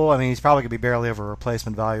 livable. I mean, he's probably gonna be barely over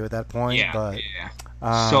replacement value at that point. Yeah. But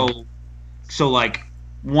so like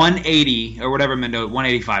 180 or whatever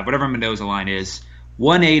 185, whatever Mendoza line is.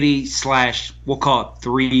 180 / we'll call it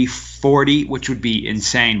 340, which would be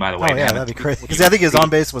insane, by the way. Oh yeah, that'd be crazy. Because I think his on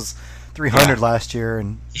base was 300 last year,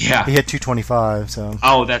 and he hit 225. So.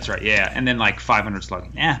 Oh, that's right. Yeah, and then 500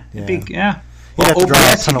 slugging. Yeah. He'd Well, have to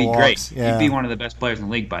drive a ton he'd be of great. walks. Yeah. He'd be one of the best players in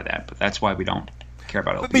the league by that, but that's why we don't care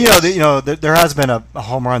about OPS. But there has been a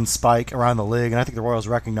home run spike around the league, and I think the Royals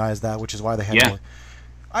recognize that, which is why they had to.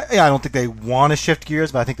 I don't think they want to shift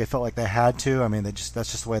gears, but I think they felt like they had to. I mean, that's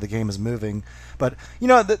just the way the game is moving. But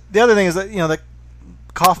the other thing is that that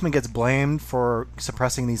Kauffman gets blamed for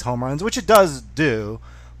suppressing these home runs, which it does do.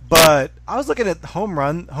 But I was looking at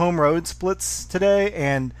home road splits today,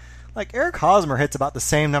 and Eric Hosmer hits about the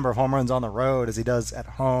same number of home runs on the road as he does at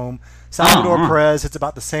home. Salvador Perez hits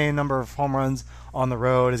about the same number of home runs on the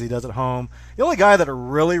road as he does at home. The only guy that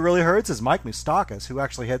really, really hurts is Mike Moustakas, who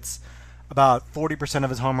actually hits about 40% of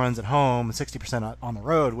his home runs at home and 60% on the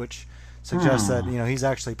road, which suggests that he's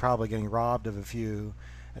actually probably getting robbed of a few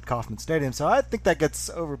at Kauffman Stadium. So I think that gets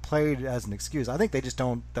overplayed as an excuse. I think they just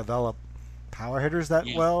don't develop power hitters that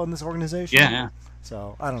well in this organization. Yeah.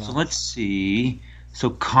 So I don't know. So let's see. So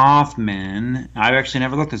Kauffman, I've actually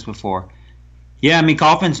never looked at this before. Yeah, I mean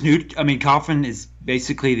Kaufman's new. I mean Kaufman is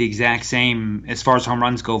basically the exact same as far as home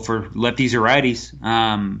runs go for lefties or righties.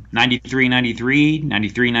 93, 93,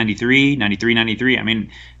 93, 93, 93, 93. I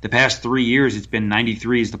mean, the past 3 years it's been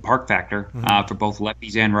 93 is the park factor for both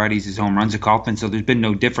lefties and righties as home runs at Kaufman. So there's been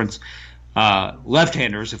no difference.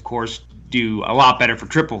 Left-handers, of course, do a lot better for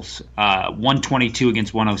triples. 122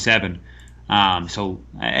 against 107.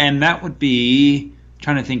 And that would be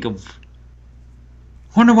trying to think of.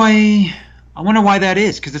 I wonder why that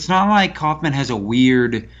is, because it's not like Kaufman has a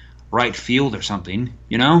weird right field or something,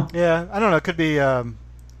 you know? Yeah, I don't know. It could be. I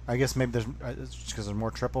guess maybe it's just because there's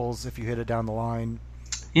more triples if you hit it down the line.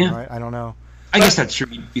 Yeah, right? I don't know. I guess that's true.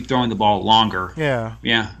 You'd be throwing the ball longer. Yeah,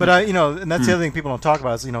 yeah. But and that's the other thing people don't talk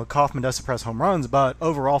about is Kaufman does suppress home runs, but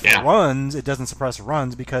overall for runs, it doesn't suppress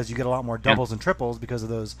runs because you get a lot more doubles and triples because of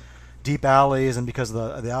those deep alleys and because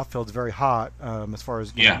of the outfield's very hot. As far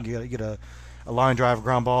as you get a line drive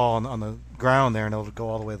ground ball on the ground there, and it'll go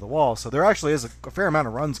all the way to the wall. So there actually is a fair amount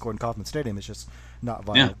of runs scored in Kauffman Stadium. It's just not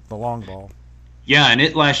via the long ball. Yeah, and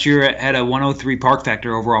it last year had a 103 park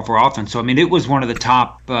factor overall for offense. So, I mean, it was one of the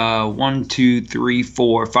top 1, 2, 3,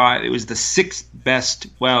 4, 5. It was the sixth best,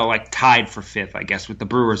 tied for fifth, I guess, with the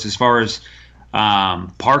Brewers as far as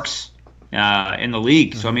parks in the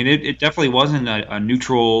league. So, I mean, it definitely wasn't a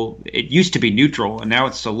neutral. It used to be neutral, and now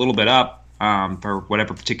it's a little bit up. For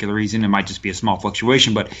whatever particular reason, it might just be a small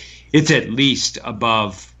fluctuation, but it's at least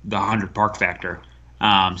above the 100 park factor.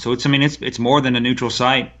 So it's more than a neutral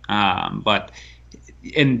site. But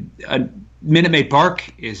Minute Maid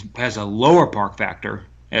Park has a lower park factor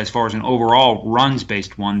as far as an overall runs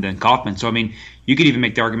based one than Kauffman. So I mean, you could even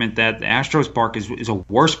make the argument that the Astros Park is a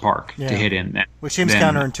worse park to hit in. Which seems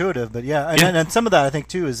counterintuitive, but and some of that I think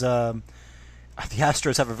too is. The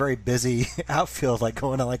Astros have a very busy outfield, there's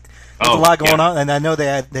a lot going on, and I know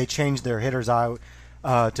they changed their hitter's eye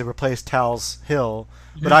to replace Tal's Hill,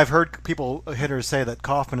 but I've heard hitters say that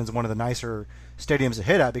Kauffman is one of the nicer stadiums to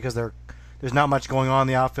hit at because there's not much going on in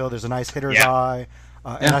the outfield. There's a nice hitter's eye,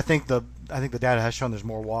 and I think the data has shown there's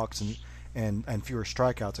more walks and fewer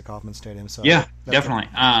strikeouts at Kauffman Stadium. So definitely.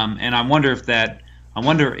 And I wonder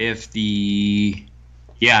if the.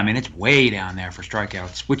 Yeah, I mean, it's way down there for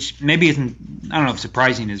strikeouts, which maybe isn't, I don't know if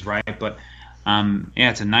surprising is right, but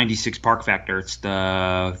it's a 96 park factor. It's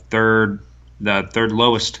the third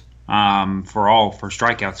lowest for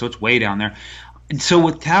strikeouts, so it's way down there. And so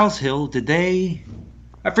with Tal's Hill, did they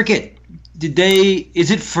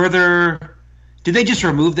just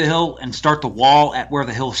remove the hill and start the wall at where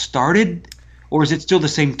the hill started? Or is it still the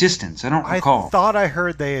same distance? I don't recall. I thought I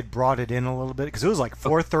heard they had brought it in a little bit because it was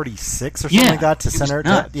 436 or something like that to center it.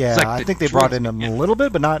 I think they brought it in a little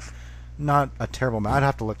bit, but not a terrible amount. I'd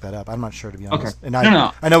have to look that up. I'm not sure, to be honest. Okay. And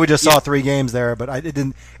I know we just saw 3 games there, but it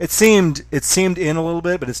didn't. It seemed in a little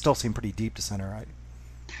bit, but it still seemed pretty deep to center, right?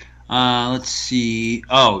 Let's see.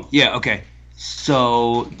 Oh, yeah. Okay.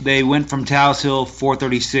 So they went from Tal's Hill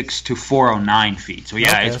 436 to 409 feet. So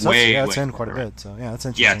it's way. It's in quite a bit. So that's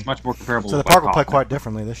interesting. Yeah, it's much more comparable. So the park will play quite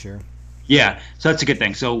differently this year. Yeah, so that's a good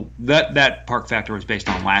thing. So that park factor was based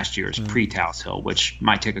on last year's pre-Tal's Hill, which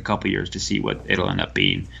might take a couple years to see what it'll end up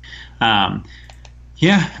being. Let's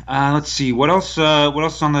see. What else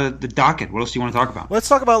on the docket? What else do you want to talk about? Let's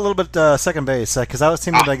talk about a little bit second base because that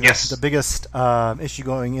seemed like the biggest issue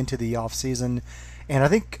going into the off season. And I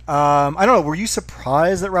think, I don't know, were you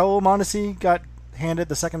surprised that Raul Mondesi got handed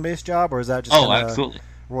the second base job, or is that just absolutely.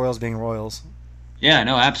 Royals being Royals? Yeah,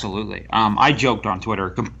 no, absolutely. I joked on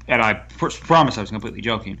Twitter, and I promise I was completely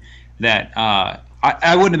joking, that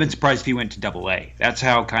I wouldn't have been surprised if he went to Double-A. That's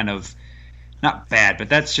how kind of, not bad, but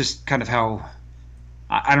that's just kind of how,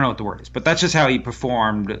 I don't know what the word is, but that's just how he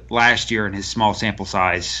performed last year in his small sample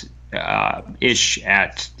size ish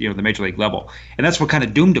at the major league level. And that's what kind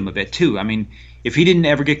of doomed him a bit, too. I mean, if he didn't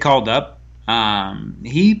ever get called up,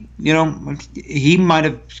 he might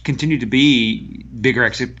have continued to be bigger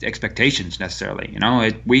expectations necessarily.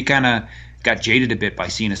 We kind of got jaded a bit by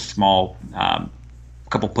seeing a small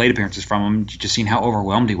couple plate appearances from him, just seeing how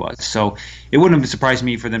overwhelmed he was. So it wouldn't have surprised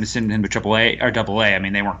me for them to send him to AAA or Double-A. I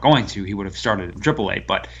mean, they weren't going to. He would have started in AAA,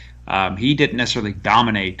 but he didn't necessarily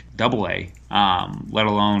dominate Double-A, let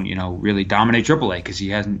alone really dominate AAA because he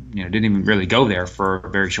hasn't didn't even really go there for a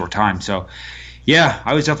very short time. So. Yeah,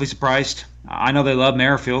 I was definitely surprised. I know they love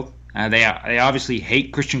Merrifield. They obviously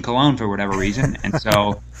hate Christian Colon for whatever reason, and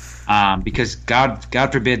so because God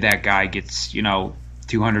forbid that guy gets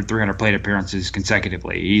 200, 300 plate appearances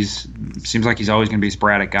consecutively. Seems like he's always going to be a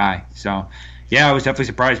sporadic guy. So yeah, I was definitely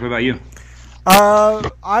surprised. What about you?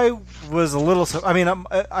 I was a little. I mean,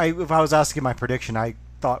 if I was asking my prediction, I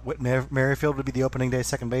thought Whit Merrifield would be the opening day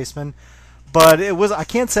second baseman. But I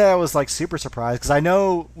can't say I was like super surprised because I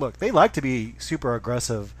know, look, they like to be super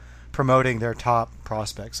aggressive promoting their top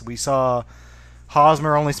prospects. We saw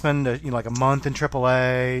Hosmer only spend like a month in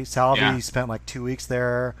AAA. Salvi spent like 2 weeks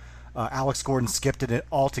there. Alex Gordon skipped it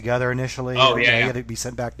altogether initially. He had to be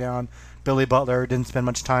sent back down. Billy Butler didn't spend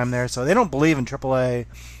much time there, so they don't believe in AAA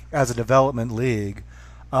as a development league.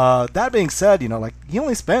 That being said, like he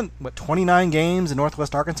only spent 29 games in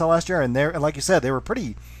Northwest Arkansas last year, and like you said, they were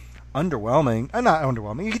pretty underwhelming. Not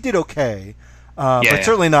underwhelming. He did okay, but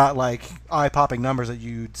certainly not like eye-popping numbers that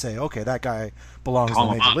you'd say, okay, that guy belongs in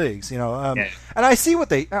the major leagues. And I see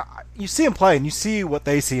what you see him play, and you see what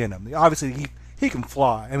they see in him. Obviously, he can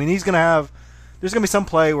fly. I mean, there's gonna be some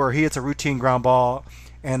play where he hits a routine ground ball,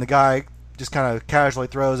 and the guy just kind of casually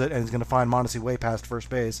throws it, and he's going to find Mondesi way past first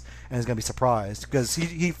base, and he's going to be surprised because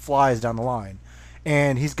he flies down the line,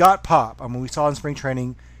 and he's got pop. I mean, we saw in spring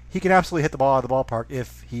training he can absolutely hit the ball out of the ballpark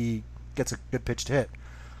if he gets a good pitch to hit.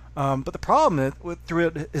 But the problem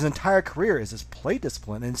through his entire career is his plate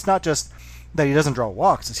discipline, and it's not just that he doesn't draw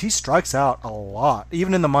walks; it's he strikes out a lot,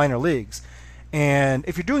 even in the minor leagues. And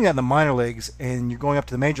if you're doing that in the minor leagues, and you're going up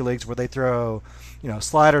to the major leagues where they throw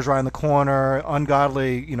sliders right in the corner,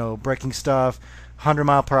 ungodly, breaking stuff,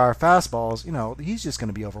 100-mile-per-hour fastballs, he's just going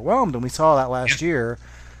to be overwhelmed. And we saw that last year.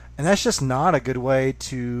 And that's just not a good way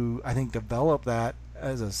to, I think, develop that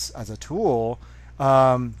as a tool.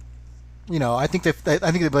 I think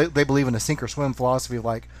they believe in a sink or swim philosophy of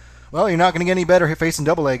like, well, you're not going to get any better facing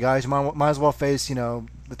AA guys. You might as well face,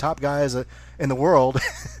 the top guys in the world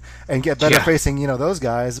and get better facing, those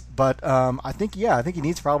guys. But I think he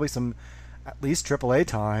needs probably some at least AAA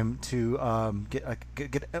time to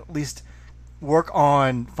get at least work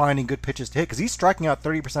on finding good pitches to hit, because he's striking out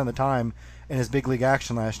 30% of the time in his big league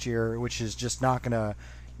action last year, which is just not going to,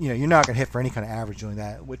 you're not going to hit for any kind of average doing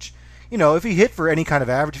that. Which, if he hit for any kind of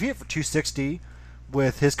average, if he hit for 260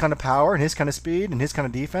 with his kind of power and his kind of speed and his kind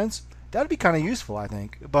of defense, that'd be kind of useful, I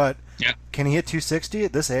think. But can he hit 260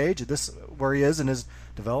 at this age, where he is in his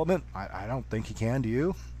development? I don't think he can. Do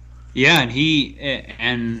you? Yeah,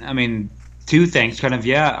 and I mean, two things,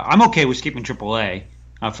 I'm okay with skipping AAA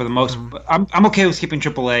for the most. I'm okay with skipping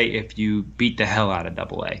AAA if you beat the hell out of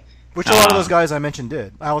AA. Which a lot of those guys I mentioned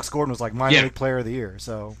did. Alex Gordon was like minor league player of the year,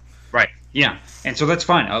 so. Right. Yeah, and so that's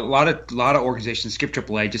fine. A lot of organizations skip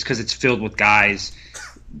AAA just because it's filled with guys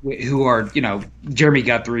who are Jeremy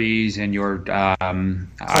Guthrie's and your I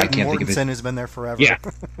can't think of it. Has been there forever. Yeah,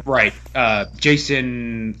 right.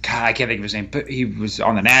 Jason, I can't think of his name, but he was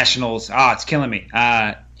on the Nationals. It's killing me.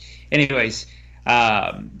 Anyways,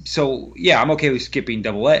 so yeah, I'm okay with skipping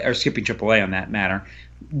AA or skipping AAA on that matter.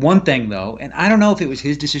 One thing though, and I don't know if it was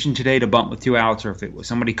his decision today to bunt with 2 outs or if it was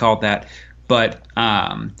somebody called that, but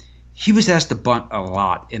he was asked to bunt a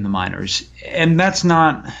lot in the minors, and that's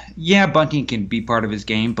not. Yeah, bunting can be part of his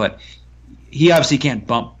game, but he obviously can't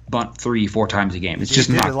bunt 3-4 times a game. It's just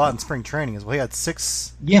not. He did a lot in spring training as well. He had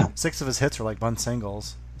 6 of his hits were like bunt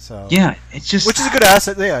singles. So yeah, it's just, which is a good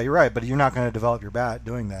asset. Yeah, you're right, but you're not going to develop your bat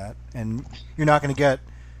doing that, and you're not going to get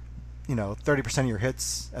 30% of your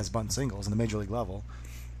hits as bunt singles in the major league level.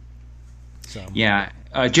 So yeah,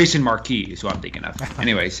 Jason Marquis is who I'm thinking of.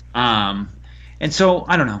 Anyways, and so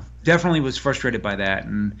I don't know. Definitely was frustrated by that,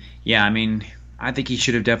 and yeah, I mean, I think he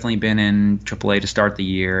should have definitely been in AAA to start the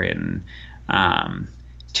year, and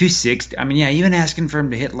 260. I mean, yeah, even asking for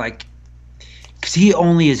him to hit because he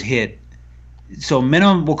only has hit. So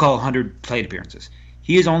minimum we'll call 100 plate appearances.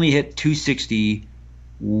 He has only hit 260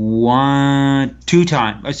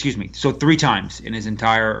 3 times in his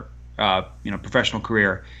entire professional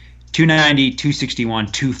career. 290, 261,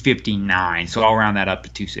 259. So I'll round that up to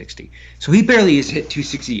 260. So he barely has hit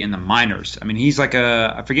 260 in the minors. I mean, he's like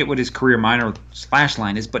I forget what his career minor slash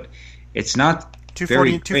line is, but it's not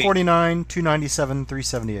 249, 297,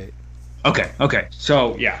 378. Okay.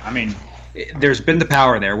 So yeah, I mean, there's been the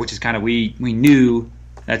power there, which is kind of we knew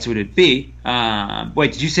that's what it'd be.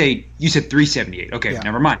 Wait, did you said 378? Okay,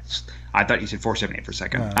 Never mind. I thought you said 478 for a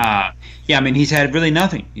second. Yeah, I mean, he's had really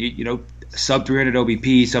nothing. Sub 300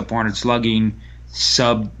 OBP, sub 400 slugging,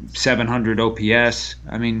 sub 700 OPS.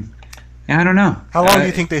 I mean, I don't know. How long do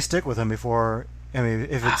you think they stick with him before? I mean,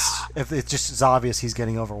 if it's just as obvious he's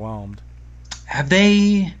getting overwhelmed. Have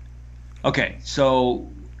they? Okay, so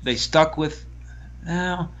they stuck with.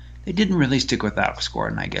 They didn't really stick with Alex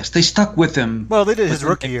Gordon, I guess. They stuck with him. Well, they did his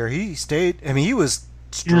rookie year. He stayed. I mean, he was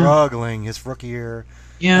struggling his rookie year.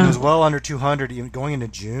 Yeah, he was well under 200 even going into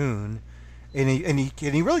June. And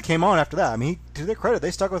he really came on after that. I mean, to their credit,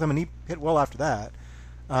 they stuck with him, and he hit well after that.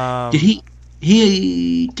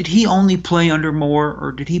 Did he only play under Moore,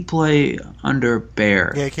 or did he play under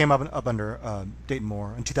Bear? Yeah, he came up under Dayton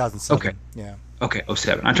Moore in 2007. Okay. Yeah. Okay,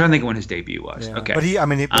 07. I'm trying to think of when his debut was. Yeah. Okay.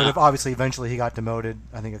 But obviously eventually he got demoted,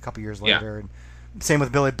 I think a couple years later. And same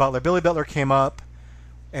with Billy Butler. Billy Butler came up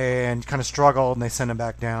and kind of struggled, and they sent him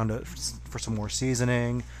back down for some more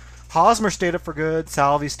seasoning. Hosmer stayed up for good.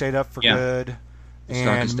 Salvi stayed up for good.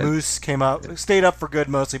 And Moose came up, stayed up for good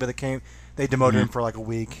mostly, but they demoted him for like a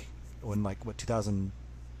week in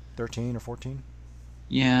 2013 or 14?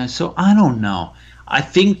 Yeah, so I don't know. I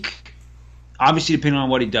think, obviously, depending on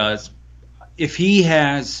what he does, if he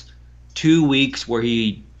has 2 weeks where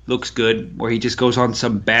he looks good, where he just goes on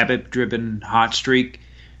some BABIP-driven hot streak,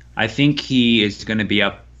 I think he is going to be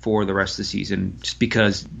up for the rest of the season just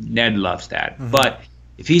because Ned loves that. Mm-hmm. But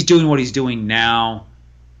if he's doing what he's doing now,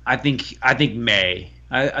 I think May.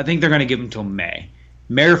 I think they're going to give him till May.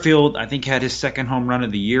 Merrifield, I think, had his second home run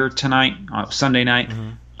of the year tonight, Sunday night.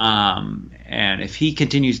 Mm-hmm. And if he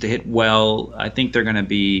continues to hit well, I think they're going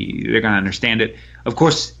to understand it. Of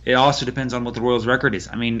course, it also depends on what the Royals' record is.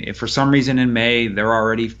 I mean, if for some reason in May they're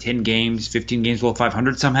already 10 games, 15 games below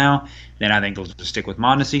 500 somehow, then I think they'll just stick with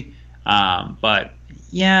Mondesi. But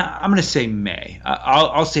yeah, I'm going to say May.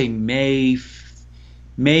 I'll say May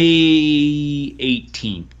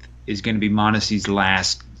 18th is going to be Mondesi's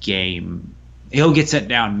last game. He'll get sent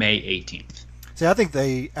down May 18th. See, I think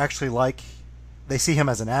they actually they see him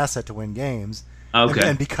as an asset to win games. Okay.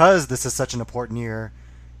 And because this is such an important year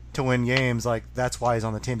to win games, that's why he's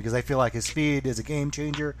on the team, because they feel like his speed is a game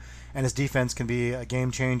changer and his defense can be a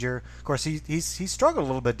game changer. Of course, he's struggled a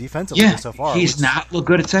little bit defensively so far. He's not looked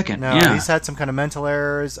good at second. No, he's had some kind of mental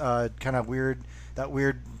errors, kind of weird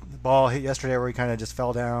ball hit yesterday where he kind of just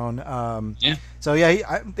fell down. So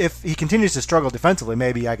if he continues to struggle defensively,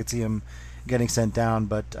 maybe I could see him getting sent down.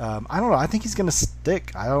 But I don't know. I think he's going to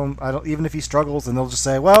stick. I don't. Even if he struggles, and they'll just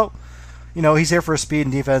say, well, he's here for his speed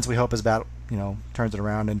and defense. We hope his bat, turns it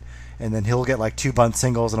around, and then he'll get like 2 bunt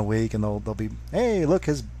singles in a week, and they'll be, hey, look,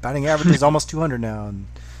 his batting average is almost 200 now. And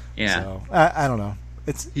so I don't know.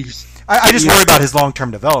 I just worry about his long-term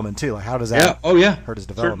development too. Like, how does that hurt his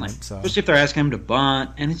development? So. Especially if they're asking him to bunt,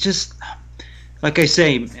 and it's just like I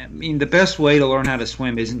say. I mean, the best way to learn how to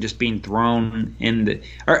swim isn't just being thrown in the.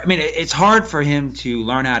 It's hard for him to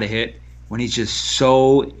learn how to hit when he's just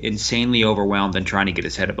so insanely overwhelmed and trying to get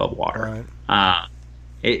his head above water. Right.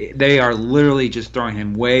 They are literally just throwing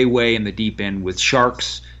him way, way in the deep end with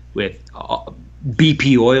sharks, with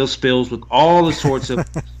BP oil spills, with all the sorts of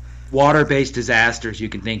water-based disasters you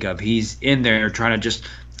can think of. He's in there trying to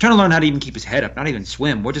learn how to even keep his head up, not even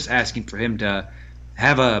swim. We're just asking for him to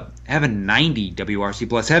have a 90 WRC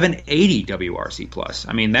plus, have an 80 WRC plus.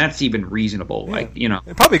 I mean, that's even reasonable. Yeah.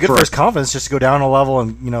 Probably good for his confidence just to go down a level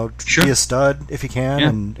and be a stud if he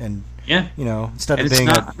can, and instead of being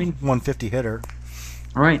a 150 hitter.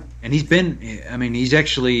 All right, and he's been. I mean, he's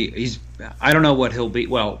I don't know what he'll be.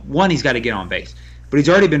 Well, one, he's got to get on base, but he's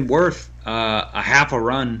already been worth a half a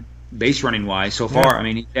run base running wise so far. I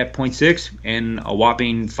mean, he's at 0.6 in a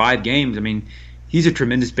whopping 5 games. I mean, he's a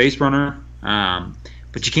tremendous base runner,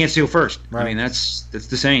 but you can't steal first. Right. I mean, that's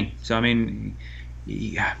the saying. So I mean,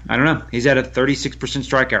 I don't know. He's at a 36%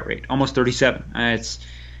 strikeout rate, almost 37.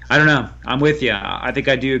 I don't know. I'm with you. I think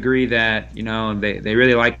I do agree that they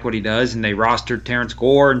really like what he does, and they rostered Terrence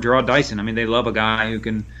Gore and Gerard Dyson. I mean, they love a guy who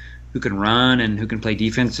can run and who can play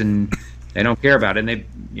defense, and they don't care about it. And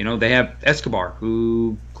they have Escobar,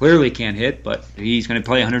 who clearly can't hit, but he's going to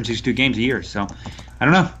play 162 games a year. So I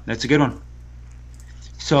don't know. That's a good one.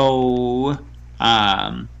 So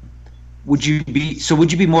would you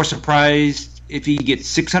be more surprised if he gets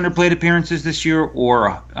 600 plate appearances this year or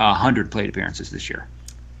 100 plate appearances this year?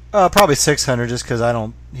 Probably 600, just because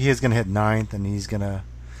he is going to hit 9th, and he's going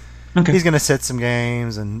to sit some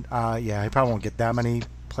games, and he probably won't get that many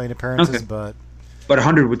plate appearances, okay. But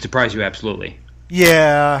 100 would surprise you absolutely.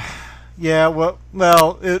 Yeah. Well,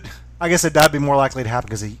 I guess that'd be more likely to happen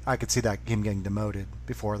because I could see that him getting demoted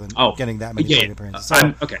before than getting that many plate appearances. So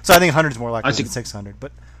I think 100 is more likely than 600.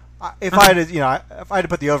 But if I had to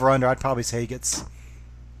put the over under, I'd probably say he gets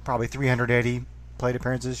probably 380 plate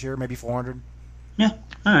appearances this year, maybe 400. Yeah.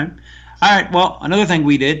 All right. Well, another thing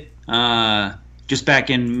we did just back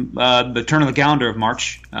in the turn of the calendar of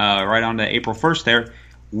March, right on to April 1st there,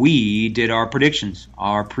 we did our predictions,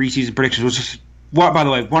 our preseason predictions, which is, by the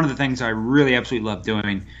way, one of the things I really absolutely love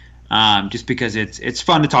doing, just because it's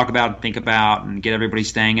fun to talk about and think about and get everybody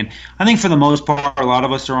staying. And I think for the most part, a lot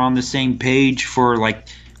of us are on the same page for like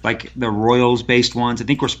the Royals-based ones. I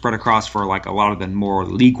think we're spread across for like a lot of the more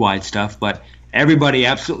league-wide stuff, but everybody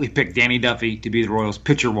absolutely picked Danny Duffy to be the Royals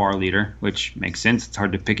pitcher WAR leader, which makes sense. It's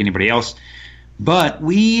hard to pick anybody else. But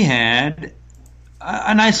we had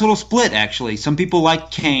a nice little split, actually. Some people like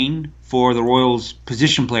Kane for the Royals'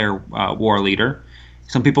 position player war leader.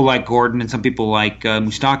 Some people like Gordon, and some people like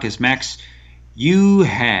Moustakas. Max, you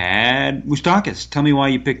had Moustakas. Tell me why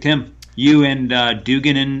you picked him. You and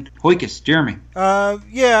Dugan and Hoikis, Jeremy.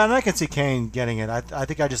 Yeah, and I can see Kane getting it. I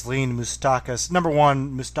think I just leaned Moustakas. Number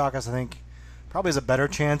one, Moustakas, I think, probably has a better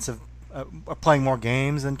chance of playing more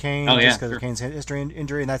games than Kane, just because of Kane's history and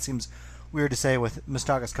injury, and that seems weird to say with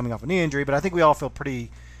Moustakas coming off a knee injury, but I think we all feel pretty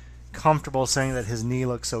comfortable saying that his knee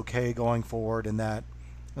looks okay going forward, and that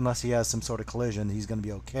unless he has some sort of collision, he's going to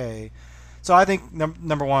be okay. So I think,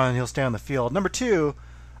 number one, he'll stay on the field. Number two,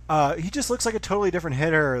 he just looks like a totally different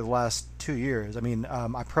hitter the last 2 years. I mean,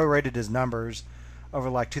 I prorated his numbers over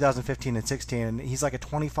like 2015 and 16, and he's like a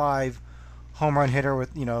 25 home run hitter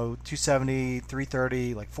with 270,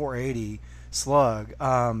 330, like 480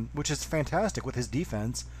 slug, which is fantastic with his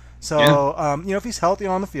defense. So if he's healthy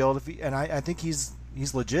on the field, I think he's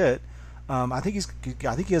legit. I think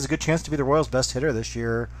he has a good chance to be the Royals' best hitter this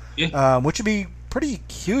year, which would be pretty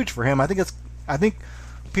huge for him. I think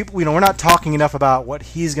people, we're not talking enough about what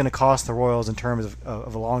he's going to cost the Royals in terms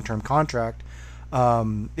of a long-term contract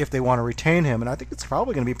if they want to retain him, and I think it's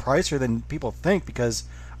probably going to be pricier than people think because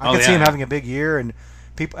I can see him having a big year, and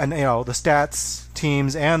people, and the stats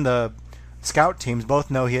teams and the scout teams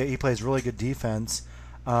both know he plays really good defense.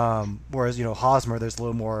 Whereas Hosmer, there's a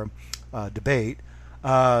little more debate.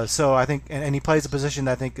 So I think, and he plays a position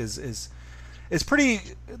that I think is pretty.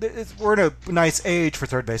 We're in a nice age for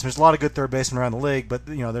third baseman. There's a lot of good third basemen around the league, but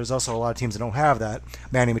there's also a lot of teams that don't have that.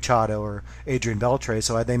 Manny Machado or Adrian Beltre,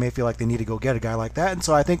 so they may feel like they need to go get a guy like that, and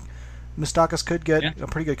so I think Moustakas could get a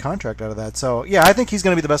pretty good contract out of that. So yeah, I think he's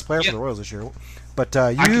going to be the best player for the Royals this year. But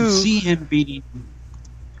I can see him beating.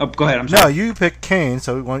 Oh, go ahead. I'm sorry. No, you picked Kane,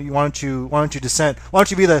 so why don't you dissent? Why don't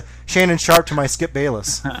you be the Shannon Sharp to my Skip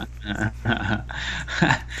Bayless? So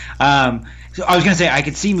I was going to say I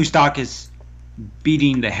could see Moustakas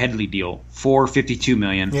beating the Headley deal for $52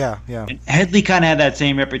 million. Yeah. And Headley kind of had that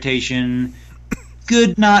same reputation.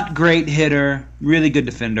 Good, not great hitter, really good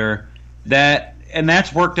defender.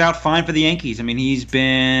 That's worked out fine for the Yankees. I mean, he's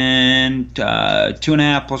been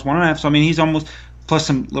 2.5 plus 1.5. So I mean, he's almost. Plus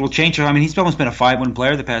some little change. I mean, he's almost been a 5-win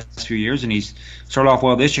player the past few years, and he's started off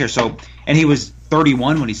well this year. So, and he was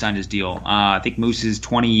 31 when he signed his deal. I think Moose is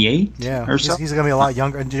 28. Yeah, or so. He's going to be a lot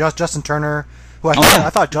younger. And Justin Turner, who I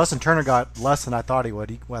thought Justin Turner got less than I thought he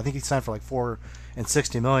would. I think he signed for like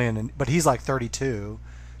 $460 million, but he's like 32.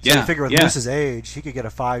 So you figure with Moose's age, he could get a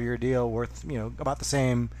 5-year deal worth about the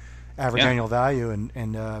same average annual value,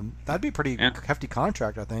 and that'd be a pretty hefty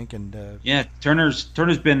contract, I think. And Turner's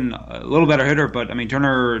been a little better hitter, but I mean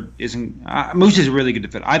Turner isn't. Moose is a really good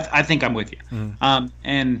defender. I think I'm with you.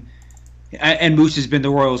 And Moose has been the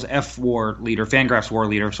Royals' F-WAR leader, Fangraphs WAR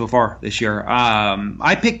leader so far this year.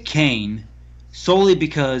 I picked Kane solely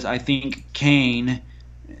because I think Kane.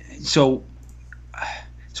 So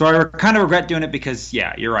I kind of regret doing it because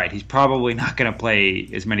you're right. He's probably not going to play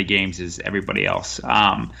as many games as everybody else.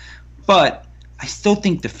 But I still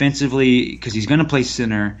think defensively, because he's going to play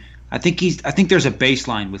center, I think there's a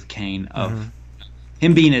baseline with Kane of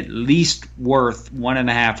him being at least worth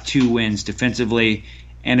 1.5, 2 wins defensively.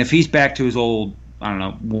 And if he's back to his old,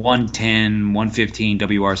 110, 115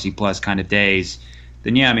 WRC plus kind of days,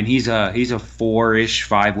 then I mean he's a 4-ish,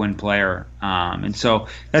 5-win player. And so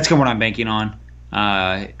that's kind of what I'm banking on.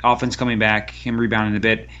 Offense coming back, him rebounding a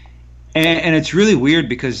bit. And it's really weird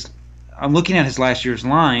because I'm looking at his last year's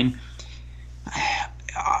line.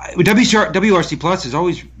 WRC plus is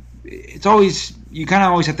always you kind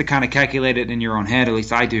of always have to kind of calculate it in your own head. At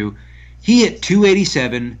least I do. He hit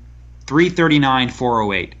 287, 339,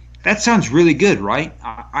 408. That sounds really good, right?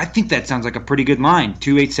 I think that sounds like a pretty good line.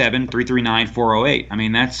 287, 339, 408. I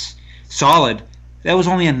mean, that's solid. That was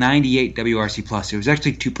only a 98 WRC plus. It was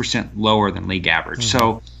actually 2% lower than league average.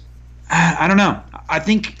 So I don't know. I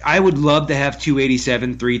think I would love to have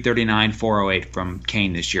 287, 339, 408 from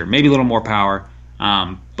Kane this year. Maybe a little more power,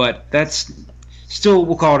 but that's still,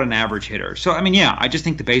 we'll call it an average hitter. So, I mean, I just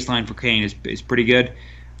think the baseline for Kane is pretty good.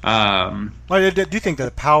 Well, I do think that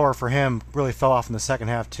the power for him really fell off in the second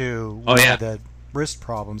half, too. He had the wrist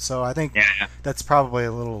problem. So I think that's probably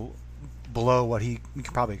a little below what you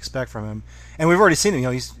could probably expect from him. And we've already seen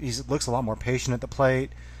him. He looks a lot more patient at the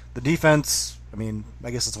plate. The defense, I mean,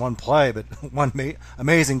 I guess it's one play, but one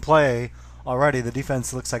amazing play already. The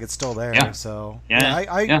defense looks like it's still there. Yeah. So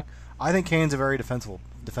I think Kane's a very defensible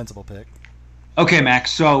pick. Okay,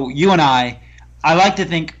 Max. So you and I like to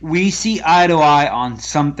think we see eye to eye on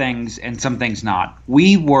some things and some things not.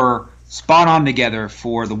 We were spot on together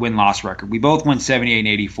for the win-loss record. We both went 78 and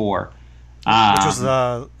 84. Which was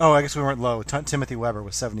I guess we weren't low. Timothy Weber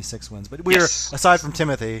was 76 wins, but we were, aside from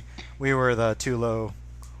Timothy, we were the two low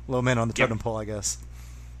men on the totem pole, I guess.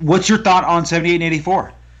 What's your thought on 78 and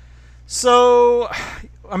 84? So,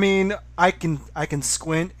 I mean, I can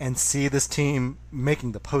squint and see this team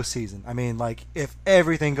making the postseason. I mean, like, if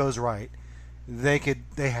everything goes right, they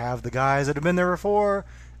have the guys that have been there before.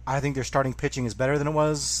 I think their starting pitching is better than it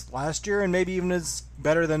was last year, and maybe even is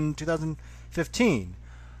better than 2015.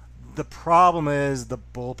 The problem is the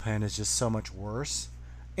bullpen is just so much worse.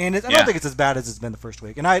 And I don't think it's as bad as it's been the first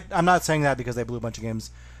week. And I'm not saying that because they blew a bunch of games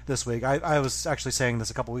this week. I was actually saying this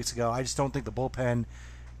a couple weeks ago. I just don't think the bullpen,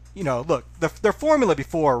 look, their formula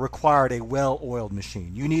before required a well-oiled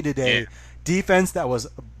machine. You needed a defense that was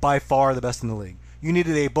by far the best in the league. You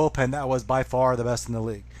needed a bullpen that was by far the best in the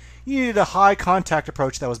league. You needed a high-contact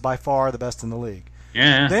approach that was by far the best in the league.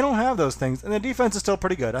 Yeah. They don't have those things. And the defense is still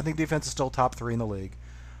pretty good. I think defense is still top 3 in the league.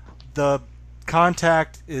 The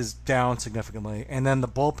contact is down significantly, and then the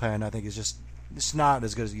bullpen I think is just it's not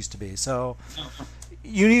as good as it used to be. So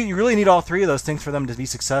you really need all three of those things for them to be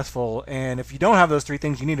successful. And if you don't have those three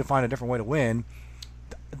things, you need to find a different way to win.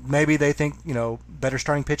 Maybe they think better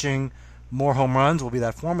starting pitching, more home runs will be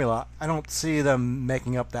that formula. I don't see them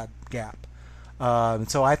making up that gap. And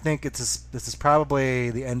so I think this is probably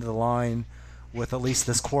the end of the line with at least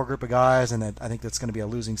this core group of guys, and I think that's going to be a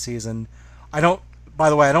losing season. By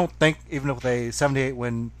the way, I don't think even with a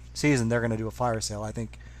 78-win season they're going to do a fire sale. I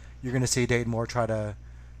think you're going to see Dayton Moore try to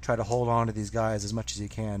hold on to these guys as much as he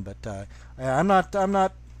can. But I'm not.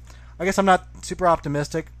 I guess I'm not super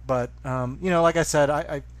optimistic. But like I said,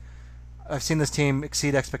 I've seen this team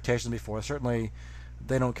exceed expectations before. Certainly,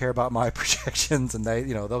 they don't care about my projections, and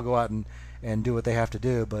they'll go out and do what they have to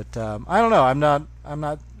do. But I don't know. I'm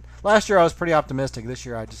not. Last year I was pretty optimistic. This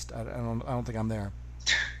year I don't think I'm there.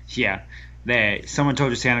 Yeah. Someone told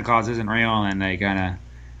you Santa Claus isn't real, and they kind of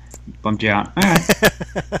bumped you out.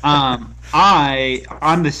 All right.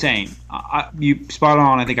 I'm the same. You spot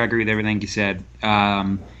on. I think I agree with everything you said.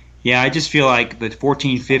 I just feel like the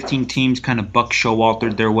 14-15 teams kind of Buck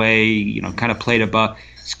Showaltered their way. Kind of played a buck,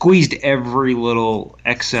 squeezed every little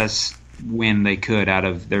excess win they could out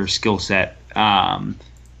of their skill set. And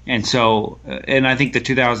I think the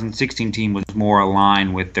 2016 team was more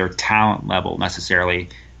aligned with their talent level necessarily.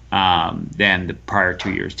 Than the prior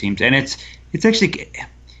 2 years teams. And it's actually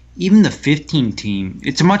even the 15 team,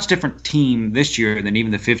 it's a much different team this year than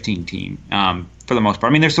even the 15 team for the most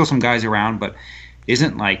part. I mean, there's still some guys around, but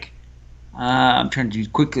isn't like I'm trying to do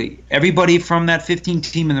quickly. Everybody from that 15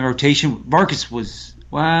 team in the rotation, Vargas was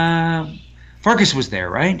there,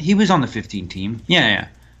 right? He was on the 15 team. Yeah.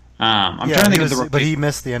 I'm trying to think of the rotation. But he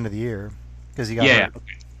missed the end of the year because he got hurt.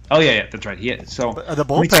 Okay. Oh yeah, that's right. Yeah, so the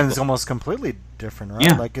bullpen is almost completely different, right?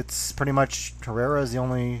 Yeah. Like it's pretty much Herrera is the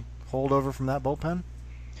only holdover from that bullpen.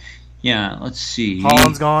 Yeah, let's see.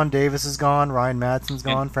 Holland's gone, Davis is gone, Ryan Madsen's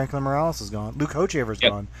gone, Franklin Morales is gone, Luke Hochevar's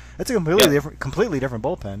gone. It's a completely different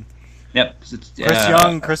bullpen. Yep.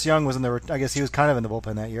 Chris Young was in the. I guess he was kind of in the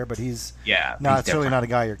bullpen that year, but he's certainly not a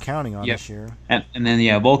guy you're counting on this year. And then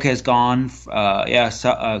Volquez gone.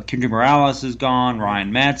 Kendry Morales is gone.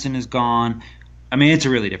 Ryan Madsen is gone. I mean, it's a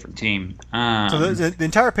really different team. So the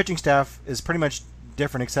entire pitching staff is pretty much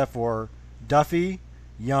different except for Duffy,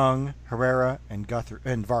 Young, Herrera, and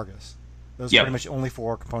Vargas. Those are pretty much only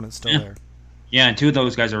four components still there. Yeah, and two of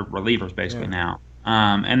those guys are relievers basically now.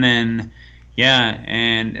 And then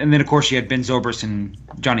of course you had Ben Zobrist and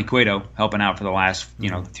Johnny Cueto helping out for the last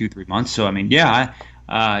 2-3 months. So I mean,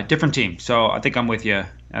 different team. So I think I'm with you.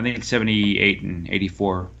 I think 78 and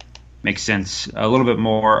 84. Makes sense. A little bit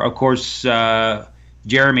more. Of course,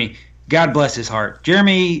 Jeremy, God bless his heart.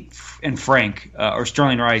 Jeremy and Frank, or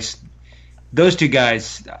Sterling Rice, those two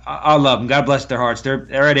guys, I love them. God bless their hearts.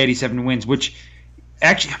 They're at 87 wins, which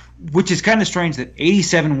is kind of strange that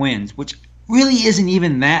 87 wins, which really isn't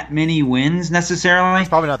even that many wins necessarily. It's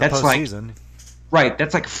probably not the postseason. Right.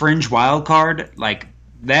 That's like fringe wild card. Like,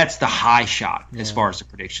 that's the high shot as far as the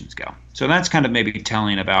predictions go. So that's kind of maybe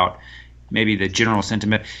telling about maybe the general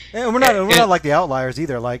sentiment. And we're not like the outliers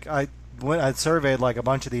either. Like I surveyed like a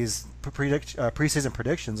bunch of these preseason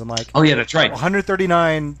predictions. I'm like, oh yeah, that's right.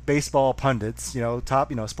 139 baseball pundits,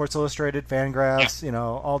 top, Sports Illustrated, Fangraphs,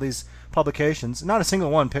 all these publications. Not a single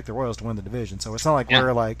one picked the Royals to win the division. So it's not like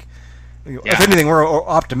we're like, if anything, we're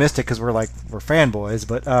optimistic because we're fanboys.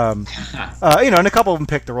 But and a couple of them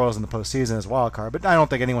picked the Royals in the postseason as wild card. But I don't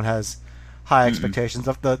think anyone has high expectations.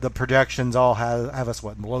 The projections all have us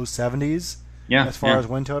in the low 70s as far as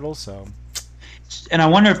win totals. So, and I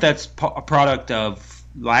wonder if that's a product of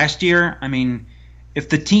last year. I mean, if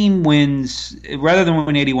the team wins, rather than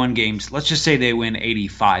win 81 games, let's just say they win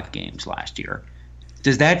 85 games last year.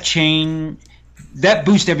 Does that change? That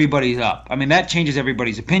boosts everybody up. I mean, that changes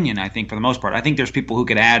everybody's opinion, I think, for the most part. I think there's people who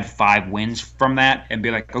could add 5 wins from that and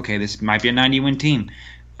be like, okay, this might be a 90-win team.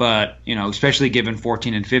 But, especially given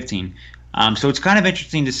 14 and 15. So it's kind of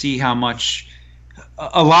interesting to see how much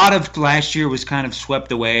a lot of last year was kind of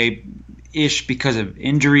swept away-ish because of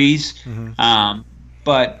injuries. Mm-hmm.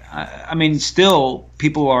 But, I mean, still,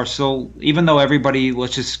 people are still, even though everybody,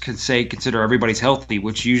 let's just consider everybody's healthy,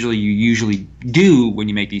 which you usually do when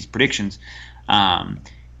you make these predictions, the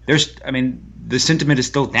sentiment is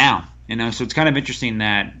still down, so it's kind of interesting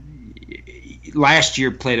that last year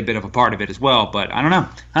played a bit of a part of it as well, but I don't know.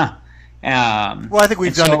 Well, I think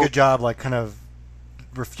we've done a good job, like, kind of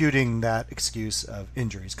refuting that excuse of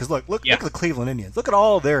injuries. Because look at the Cleveland Indians. Look at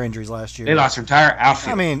all of their injuries last year. They lost their entire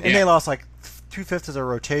outfield. I mean, and they lost like 2/5 of their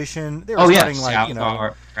rotation. They were starting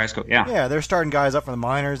Carrasco, they're starting guys up from the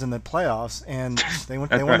minors in the playoffs, and they won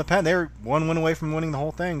the pen. They were one win away from winning the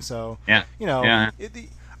whole thing. So and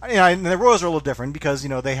the Royals are a little different because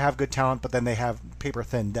they have good talent, but then they have paper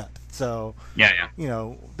thin depth. So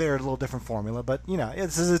they're a little different formula. But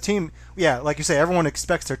this is a team. Yeah, like you say, everyone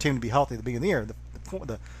expects their team to be healthy at the beginning of the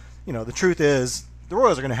year. The truth is the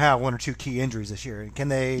Royals are going to have 1 or 2 key injuries this year. Can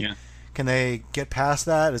they get past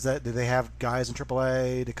that? Do they have guys in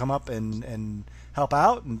AAA to come up and help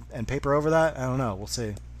out and paper over that? I don't know. We'll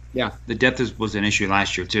see. Yeah, the depth was an issue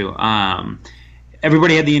last year too.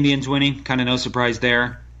 Everybody had the Indians winning. Kind of no surprise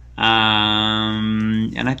there.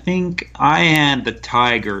 And I think I had the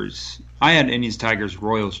Tigers. I had Indians, Tigers,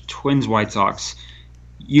 Royals, Twins, White Sox.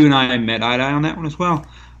 You and I met eye to eye on that one as well.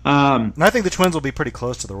 And I think the Twins will be pretty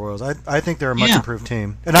close to the Royals. I think they're a much improved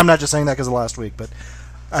team. And I'm not just saying that because of last week, but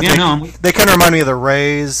I think they kind of remind me of the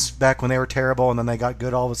Rays back when they were terrible and then they got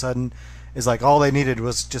good all of a sudden. Is like all they needed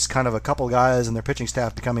was just kind of a couple guys and their pitching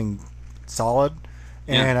staff becoming solid.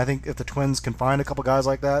 And I think if the Twins can find a couple guys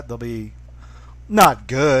like that, they'll be not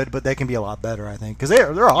good, but they can be a lot better, I think. Because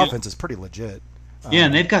their offense is pretty legit.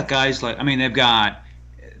 And they've got guys like,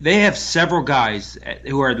 they have several guys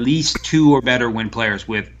who are at least 2 or better win players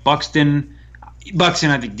with Buxton,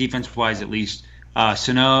 I think defense-wise at least,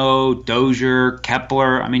 Sano, Dozier,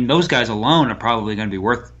 Kepler. I mean, those guys alone are probably going to be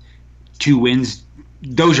worth 2 wins.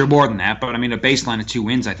 Dozier more than that, but I mean a baseline of 2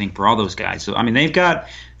 wins I think for all those guys. So I mean they don't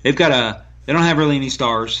have really any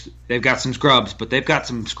stars. They've got some scrubs, but they've got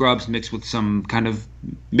some scrubs mixed with some kind of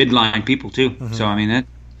midline people too. Mm-hmm. So I mean that.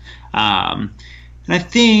 And I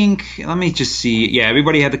think, let me just see. Yeah,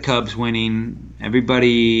 everybody had the Cubs winning.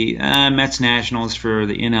 Everybody, Mets, Nationals for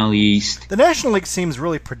the NL East. The National League seems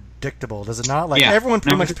really predictable, does it not? Like everyone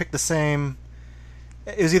pretty much picked the same.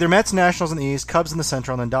 It was either Mets, Nationals in the East, Cubs in the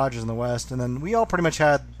Central, and then Dodgers in the West. And then we all pretty much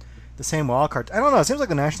had the same wild card. I don't know. It seems like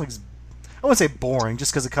the National League's, I wouldn't say boring,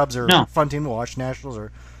 just because the Cubs are a fun team to watch. Nationals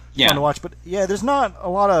are fun to watch. But there's not a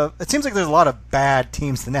lot of. It seems like there's a lot of bad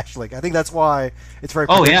teams in the National League. I think that's why it's very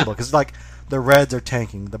predictable. Because the Reds are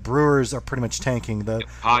tanking. The Brewers are pretty much tanking. The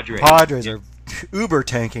Padres are uber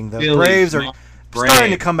tanking. The Phillies, Braves are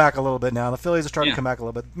starting to come back a little bit now. The Phillies are starting to come back a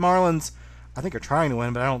little bit. Marlins, I think, are trying to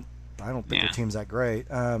win, but I don't think their team's that great.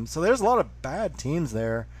 So there's a lot of bad teams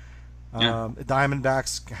there. The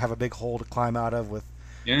Diamondbacks have a big hole to climb out of with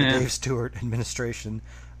the Dave Stewart administration.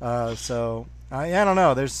 I don't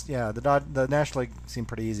know. There's the National League seemed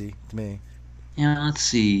pretty easy to me. Yeah, let's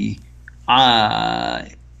see.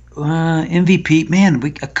 MVP, man,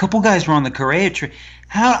 a couple guys were on the Correa trade.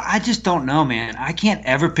 I just don't know, man. I can't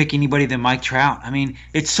ever pick anybody than Mike Trout. I mean,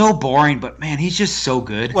 it's so boring, but man, he's just so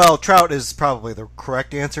good. Well, Trout is probably the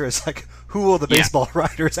correct answer. It's like, who will the baseball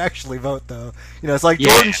writers actually vote, though? It's like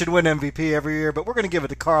Jordan should win MVP every year, but we're going to give it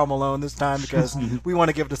to Karl Malone this time because we want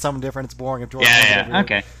to give it to someone different. It's boring if Jordan wins it every year.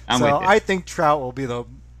 Okay. I think Trout will be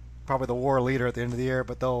probably the war leader at the end of the year,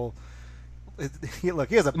 but they'll. He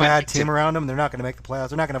has a bad team around him. They're not going to make the playoffs.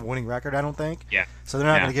 They're not going to have a winning record, I don't think. Yeah. So they're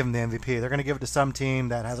not going to give him the MVP. They're going to give it to some team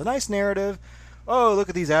that has a nice narrative. Oh, look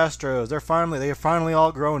at these Astros. They have finally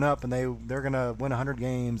all grown up, and they're going to win 100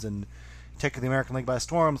 games and take the American League by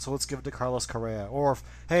storm. So let's give it to Carlos Correa. Or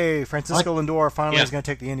hey, Francisco Lindor finally is going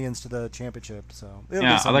to take the Indians to the championship. So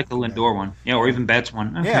I like the Lindor one. Yeah, or even Betts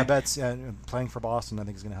one. Okay. Yeah, Betts playing for Boston, I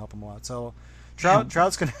think is going to help him a lot. So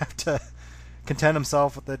Trout's going to have to content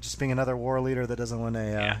himself with just being another war leader that doesn't win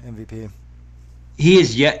a MVP. He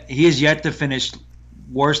is yet to finish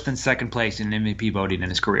worse than second place in MVP voting in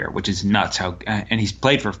his career, which is nuts. And he's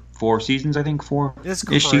played for 4 seasons, I think. 4. It's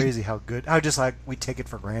crazy how good. How just like we take it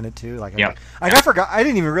for granted too. Like I forgot. I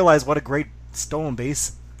didn't even realize what a great stolen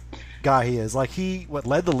base guy he is. Like he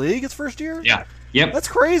led the league his first year. Yeah. Yep. That's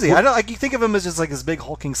crazy. I don't like you think of him as just like this big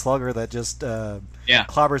hulking slugger that just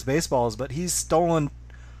clobbers baseballs, but he's stolen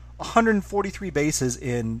 143 bases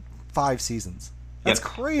in 5 seasons. That's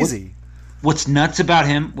crazy. What's nuts about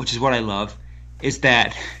him, which is what I love, is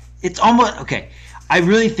that it's almost okay. I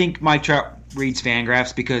really think Mike Trout reads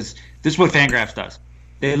Fangraphs because this is what Fangraphs does.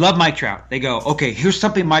 They love Mike Trout. They go, okay, here's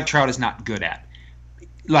something Mike Trout is not good at.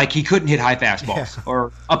 Like he couldn't hit high fastballs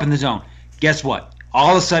or up in the zone. Guess what?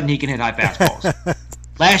 All of a sudden he can hit high fastballs.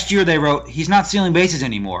 Last year they wrote he's not stealing bases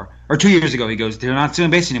anymore. Or 2 years ago he goes, they're not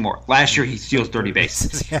stealing bases anymore. Last year he steals 30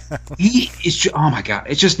 bases. He is just, oh my God,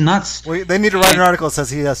 it's just nuts. Well, they need to write an article that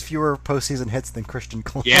says he has fewer postseason hits than Christian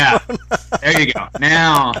Colon. Yeah, there you go.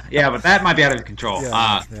 Now, but that might be out of control.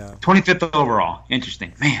 25th overall.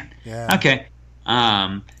 Interesting. Man. Yeah. Okay.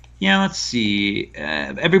 Let's see.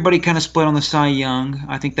 Everybody kind of split on the Cy Young.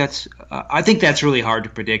 I think that's really hard to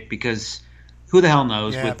predict because who the hell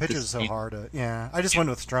knows? Yeah, pitchers are so hard. I just went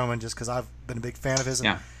with Stroman just because I've been a big fan of his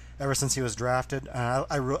ever since he was drafted.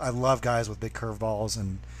 I love guys with big curveballs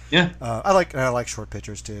and I like short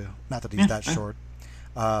pitchers too. Not that he's that short,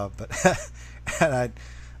 but and I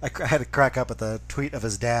had to crack up at the tweet of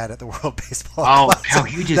his dad at the World Baseball Classic. How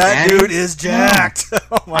huge is that? That dude is jacked.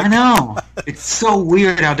 I know. It's so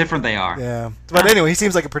weird how different they are. Yeah, but anyway, he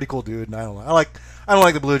seems like a pretty cool dude, and I don't know. I don't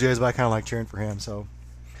like the Blue Jays, but I kind of like cheering for him. So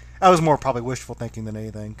I was more probably wishful thinking than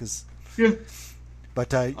anything.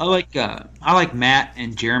 But I like Matt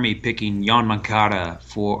and Jeremy picking Yon Moncada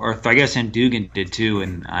or I guess Dugan did too,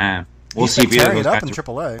 and we'll see if either of those guys in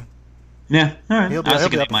AAA. Yeah, all right. He'll be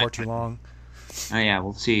up before too long.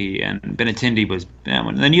 We'll see. And Benintendi was.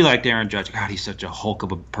 Then you liked Aaron Judge. God, he's such a hulk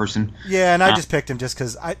of a person. Yeah, and I just picked him just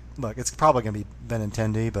because it's probably going to be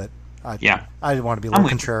Benintendi, but I want to be a little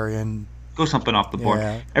contrarian. Go something off the board.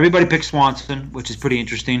 Yeah. Everybody picked Swanson, which is pretty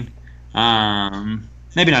interesting.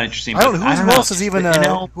 Maybe not interesting. Who else is even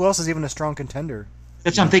a strong contender?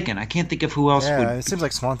 That's what I'm thinking. I can't think of who else. Yeah, it seems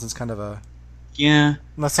like Swanson's kind of a. Yeah.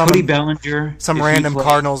 Cody Bellinger. Some random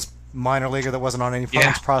Cardinals minor leaguer that wasn't on any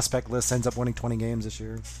prospect list ends up winning 20 games this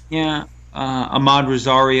year. Yeah. Ahmad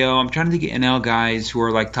Rosario. I'm trying to think of NL guys who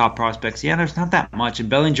are like top prospects. Yeah, there's not that much. And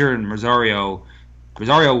Bellinger and Rosario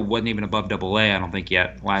wasn't even above AA, I don't think,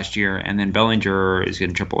 yet last year. And then Bellinger is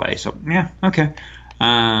getting AAA. So, yeah, okay.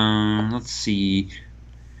 Let's see.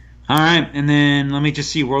 All right, and then let me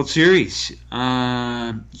just see. World Series.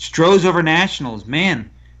 Stros over Nationals. Man,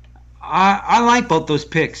 I like both those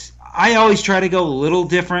picks. I always try to go a little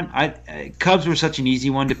different. Cubs were such an easy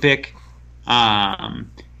one to pick.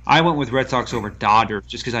 I went with Red Sox over Dodgers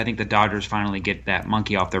just because I think the Dodgers finally get that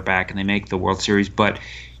monkey off their back and they make the World Series. But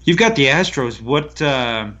you've got the Astros. What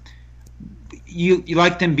you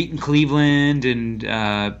like them beating Cleveland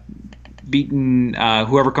and beating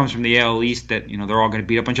whoever comes from the AL East that they're all going to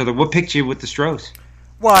beat up on each other. What picked you with the Stros?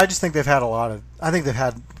 Well, I just think they've had a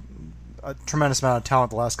tremendous amount of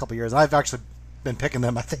talent the last couple of years. I've actually been picking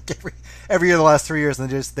them, I think, every year the last 3 years, and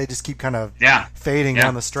they just keep kind of fading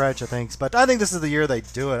down the stretch, I think. But I think this is the year they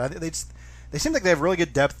do it. They seem like they have really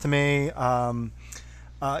good depth to me,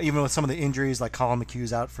 even with some of the injuries, like Colin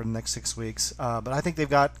McHugh's out for the next 6 weeks. But I think they've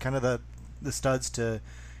got kind of the studs to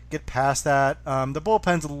get past that. The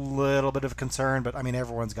bullpen's a little bit of a concern, but I mean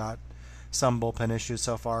everyone's got some bullpen issues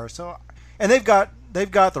so far. So, and they've got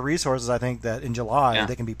the resources. I think that in July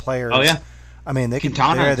they can be players. Oh yeah. I mean, they're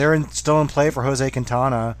still in play for Jose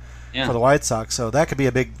Quintana for the White Sox, so that could be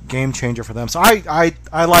a big game changer for them. So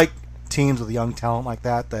I like teams with young talent like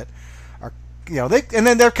that are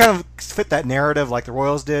they're kind of fit that narrative like the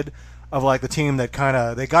Royals did of like the team that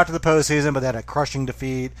they got to the postseason but they had a crushing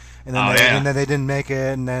defeat and then they didn't make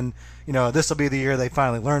it, and then this will be the year they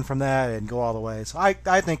finally learn from that and go all the way. So I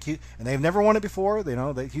think and they've never won it before.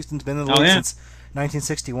 Houston's been in the league since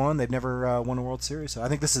 1961. They've never won a World Series, so I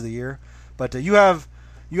think this is the year. But you have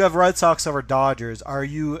Red Sox over Dodgers. Are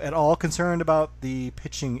you at all concerned about the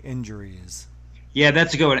pitching injuries? Yeah,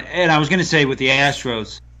 that's a good one. And I was going to say with the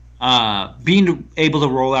Astros, being able to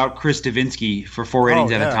roll out Chris Davinsky for 4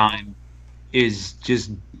 innings at a time is just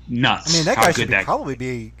nuts. I mean, that guy should probably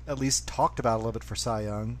be at least talked about a little bit for Cy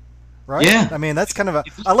Young, right? Yeah. I mean, that's kind of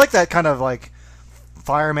I like that kind of like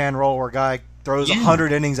fireman role where a guy throws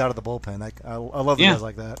 100 innings out of the bullpen. I love guys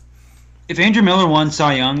like that. If Andrew Miller won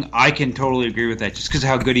Cy Young, I can totally agree with that just because of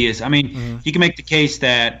how good he is. I mean, you can make the case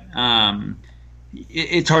that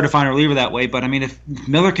it's hard to find a reliever that way, but I mean, if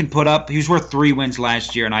Miller can put up – he was worth 3 wins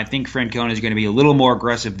last year, and I think Francona is going to be a little more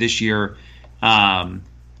aggressive this year. The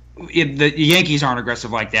Yankees aren't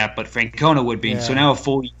aggressive like that, but Francona would be. Yeah. So now a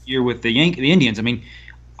full year with the Indians. I mean,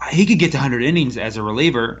 he could get to 100 innings as a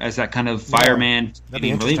reliever, as that kind of fireman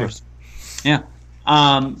hitting reliever. Yeah.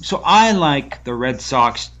 So I like the Red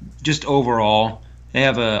Sox just overall. They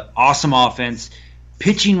have an awesome offense.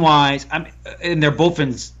 Pitching wise, and their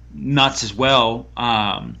bullpen's nuts as well.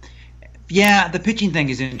 Yeah, the pitching thing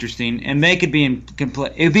is interesting, and they could be it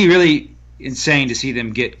would be really insane to see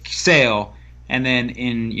them get Sale, and then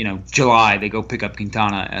in July they go pick up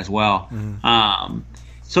Quintana as well.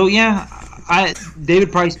 So yeah,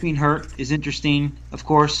 David Price being hurt is interesting, of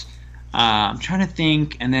course. I'm trying to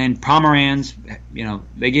think, and then Pomeranz.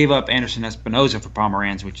 They gave up Anderson Espinosa for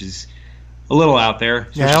Pomeranz, which is a little out there.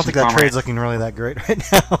 Yeah, I don't think that trade's looking really that great right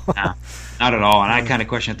now. No, not at all. And I kind of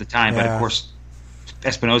questioned at the time, but of course,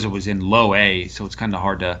 Espinosa was in low A, so it's kind of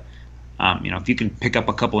hard to, if you can pick up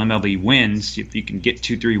a couple MLB wins, if you can get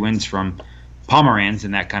 2-3 wins from Pomeranz,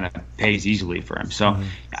 and that kind of pays easily for him. So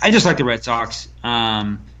I just like the Red Sox.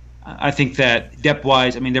 I think that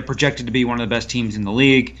depth-wise, they're projected to be one of the best teams in the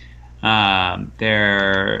league. I'm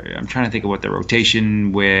trying to think of what their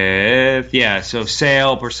rotation with. Yeah, so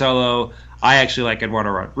Sale, Porcello. I actually like Eduardo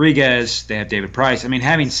Rodriguez. They have David Price.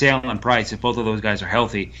 Having Sale and Price, if both of those guys are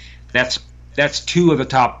healthy, that's 2 of the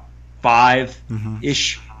top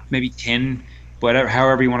 5-ish, maybe 10, whatever,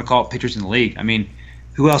 however you want to call it, pitchers in the league.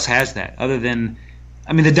 Who else has that other than?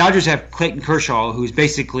 The Dodgers have Clayton Kershaw, who's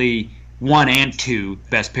basically 1 and 2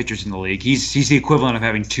 best pitchers in the league. He's the equivalent of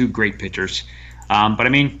having 2 great pitchers.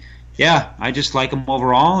 Yeah, I just like them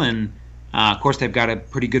overall, and of course they've got a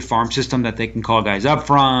pretty good farm system that they can call guys up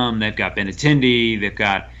from. They've got Benintendi, they've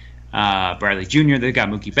got Bradley Jr., they've got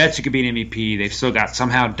Mookie Betts who could be an MVP. They've still got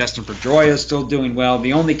somehow Dustin Pedroia still doing well.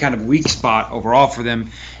 The only kind of weak spot overall for them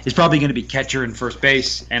is probably going to be catcher and first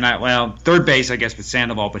base, and third base I guess with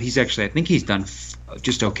Sandoval, but he's actually, I think he's done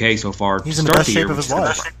just okay so far. He's in the best shape of his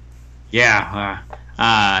life. Yeah,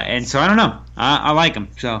 and so I don't know. I like him,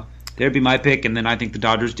 so there'd be my pick, and then I think the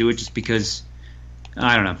Dodgers do it just because,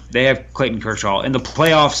 I don't know, they have Clayton Kershaw. In the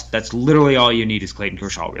playoffs, that's literally all you need is Clayton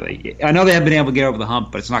Kershaw, really. I know they haven't been able to get over the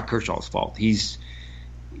hump, but it's not Kershaw's fault.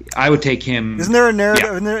 I would take him. Isn't there a narrative?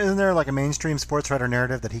 Yeah. Isn't there like a mainstream sports writer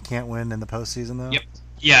narrative that he can't win in the postseason, though? Yep.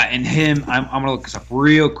 Yeah, and him, I'm going to look this up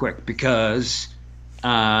real quick because,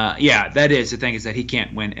 that is the thing, is that he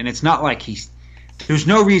can't win. And it's not like there's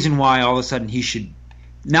no reason why all of a sudden he should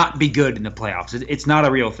not be good in the playoffs. It's not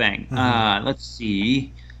a real thing. Let's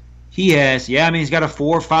see. He has, he's got a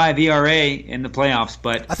 4.5 ERA in the playoffs,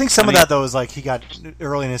 but I think some of that though is like he got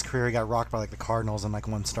early in his career, he got rocked by like the Cardinals in like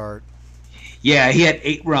one start. Yeah, he had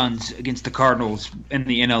 8 runs against the Cardinals in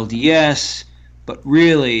the NLDS, but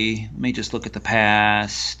really, let me just look at the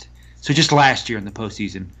past. So just last year in the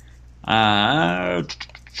postseason,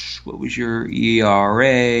 what was your ERA?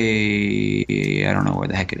 I don't know where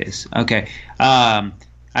the heck it is. Okay, I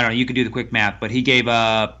don't know. You could do the quick math, but he gave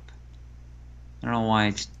up. I don't know why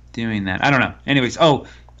it's doing that. I don't know. Anyways, 12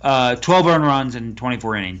 earned runs in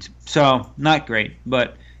 24 innings. So not great,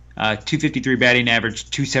 but 253 batting average,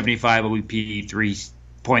 275 OBP,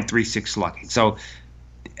 3.36 slugging. So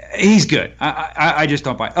he's good. I just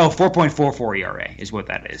don't buy. 4.44 ERA is what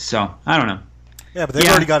that is. So I don't know. Yeah, but they've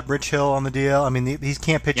already got Rich Hill on the DL. He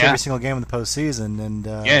can't pitch every single game in the postseason, and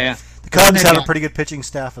the Cubs have a pretty good pitching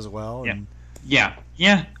staff as well. Yeah. And,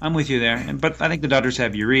 Yeah, I'm with you there. But I think the Dodgers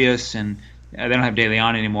have Urias, and they don't have De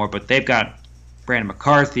Leon anymore, but they've got Brandon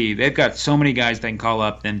McCarthy. They've got so many guys they can call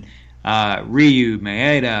up. Then Ryu,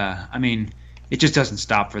 Maeda. It just doesn't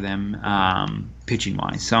stop for them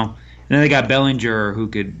pitching-wise. So, and then they got Bellinger, who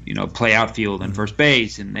could play outfield and first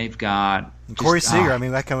base, and they've got Corey Seager.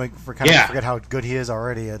 That can forget how good he is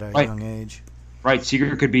already at a young age. Right,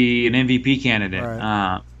 Seager could be an MVP candidate.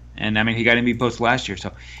 Right. And he got MVP post last year.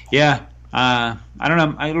 So, yeah. I don't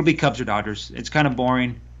know. It'll be Cubs or Dodgers. It's kind of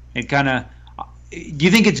boring. Do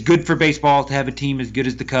you think it's good for baseball to have a team as good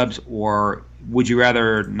as the Cubs, or would you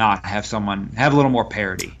rather not have a little more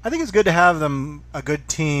parity? I think it's good to have them a good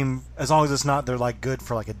team as long as it's not they're like good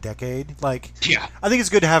for like a decade. I think it's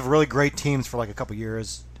good to have really great teams for like a couple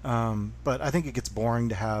years. But I think it gets boring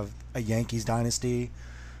to have a Yankees dynasty.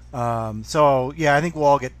 I think we'll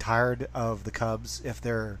all get tired of the Cubs if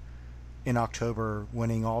they're in October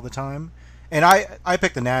winning all the time. And I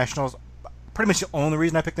picked the Nationals. Pretty much the only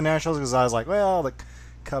reason I picked the Nationals is because I was like, well, the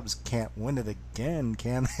Cubs can't win it again,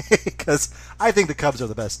 can they? Because I think the Cubs are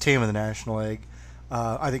the best team in the National League.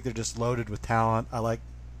 I think they're just loaded with talent. I like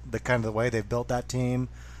the way they've built that team.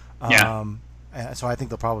 So I think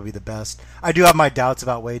they'll probably be the best. I do have my doubts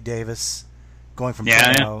about Wade Davis going from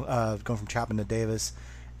Chapman to Davis,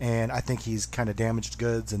 and I think he's kind of damaged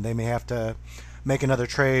goods, and they may have to make another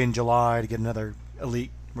trade in July to get another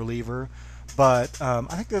elite reliever. But I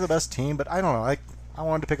think they're the best team. But I don't know. I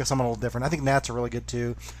wanted to pick someone a little different. I think Nats are really good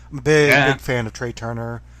too. I'm a big fan of Trey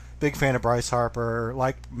Turner. big fan of Bryce Harper,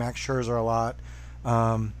 like Max Scherzer a lot.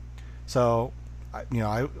 So,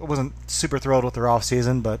 I wasn't super thrilled with their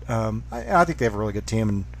offseason, but I think they have a really good team.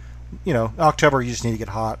 And, October, you just need to get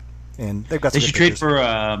hot. And they've got some They good should trade pitchers.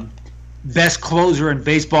 for best closer in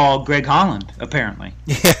baseball, Greg Holland, apparently.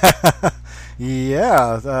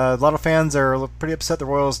 Yeah. A lot of fans are pretty upset the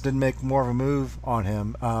Royals didn't make more of a move on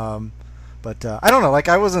him. But I don't know. Like,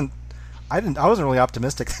 I wasn't really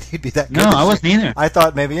optimistic that he'd be that good. No, I wasn't either. I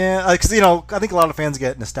thought maybe, because I think a lot of fans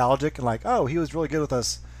get nostalgic and like, oh, he was really good with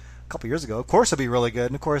us a couple years ago. Of course, he'll be really good.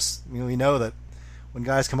 And of course, we know that when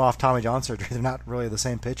guys come off Tommy John surgery, they're not really the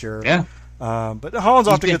same pitcher. Yeah. But Holland's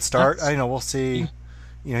off to a good start. nuts. We'll see.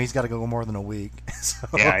 He's got to go more than a week. So,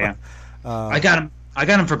 Yeah. I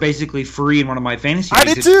got him for basically free in one of my fantasy I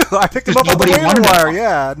leagues. did too. I picked him up on the nobody waiver wanted him. wire.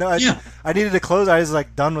 Yeah, no, Yeah. I needed to close. I was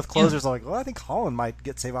like done with closers. I'm like, well, I think Holland might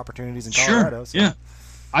get save opportunities in Colorado. Sure. So. Yeah.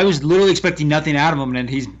 I was literally expecting nothing out of him, and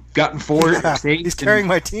he's gotten 4 Yeah, saves he's carrying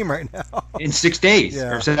my team right now. in 6 days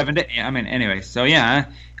Yeah. or 7 days. I mean, anyway. So yeah.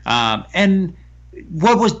 And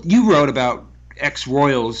what was you wrote about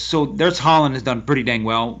ex-Royals? So there's Holland has done pretty dang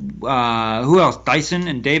well. Who else? Dyson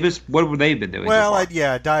and Davis. What have they been doing? Well, so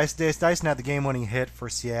far? Dyson had the game-winning hit for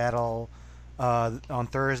Seattle on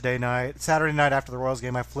Thursday night. Saturday night after the Royals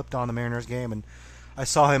game, I flipped on the Mariners game, and I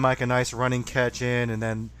saw him make a nice running catch in, and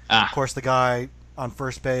then, of course, the guy on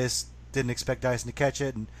first base didn't expect Dyson to catch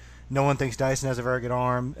it, and no one thinks Dyson has a very good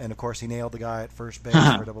arm, and, of course, he nailed the guy at first base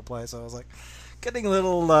for a double play. So I was like, getting a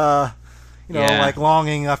little, like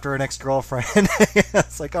longing after an ex-girlfriend.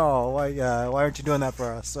 It's like, oh, why aren't you doing that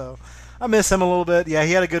for us? So I miss him a little bit. Yeah,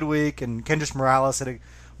 he had a good week, and Kendrys Morales had a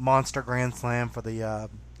monster grand slam for the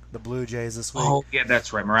Blue Jays this week. Oh, yeah,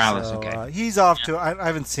 that's right. Morales. So, Okay. he's off to. I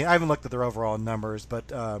haven't looked at their overall numbers,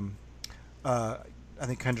 but I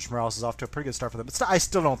think Kendrys Morales is off to a pretty good start for them. But I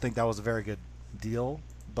still don't think that was a very good deal.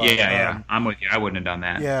 But, yeah. I'm with you. I wouldn't have done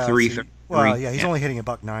that. Yeah. 3. Well, yeah, he's only hitting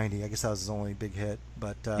 $190. I guess that was his only big hit.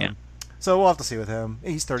 But so we'll have to see with him.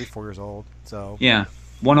 He's 34 years old. So yeah.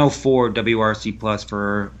 104 WRC plus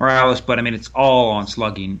for Morales, but I mean it's all on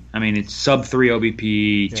slugging. I mean it's sub 3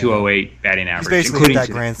 OBP, 208 batting average, he's basically including hit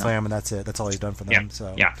that grand slam, and that's it. That's all he's done for them.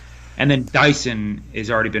 Yeah. And then Dyson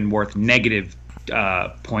has already been worth negative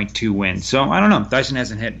 0.2 wins. So I don't know. Dyson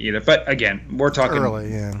hasn't hit either. But again, we're talking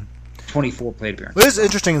early, yeah. 24 plate appearances. But it is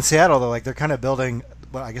interesting in Seattle though. Like they're kind of building.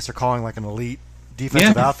 Well, I guess they're calling like an elite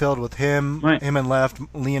defensive outfield with him and left,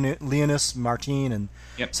 Leonis Martin, and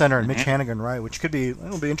center, and Mitch Hanigan right, which could be.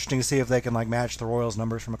 It'll be interesting to see if they can like match the Royals'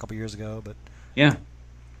 numbers from a couple years ago. But yeah,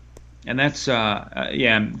 and that's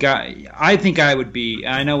I think I would be.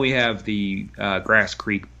 I know we have the Grass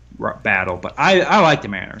Creek battle, but I like the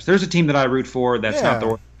Mariners. There's a team that I root for. That's not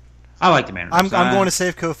the. I like the Mariners. I'm going to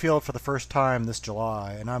Safeco Field for the first time this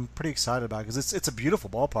July, and I'm pretty excited about it because it's a beautiful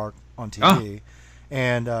ballpark on TV.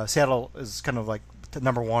 And Seattle is kind of like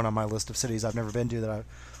number one on my list of cities I've never been to that I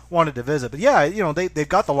wanted to visit. But yeah, they've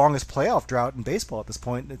got the longest playoff drought in baseball at this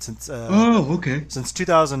point. It's since since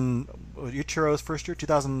 2000, Ichiro's first year,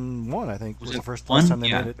 2001, I think was the first time they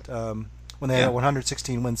made it when they had a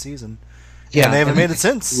 116 win season. Yeah, and they haven't made it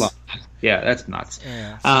since. Yeah, that's nuts.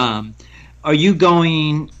 Yeah, so. Are you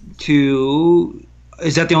going to?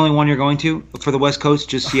 Is that the only one you're going to for the West Coast?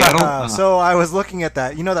 Just Seattle? So I was looking at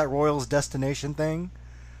that. You know that Royals destination thing,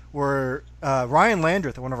 where Ryan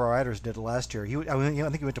Landreth, one of our writers, did it last year. I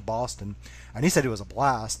think he went to Boston, and he said it was a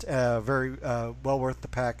blast. Very well worth the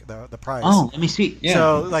price. Oh, let me see. Yeah.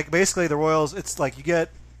 So like basically the Royals, it's like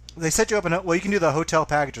they set you up you can do the hotel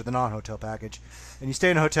package or the non-hotel package, and you stay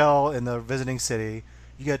in a hotel in the visiting city.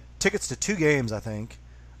 You get tickets to 2 games, I think,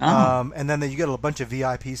 and then you get a bunch of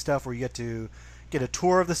VIP stuff where you get to get a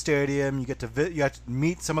tour of the stadium. You get to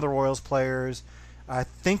meet some of the Royals players. I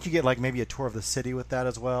think you get like maybe a tour of the city with that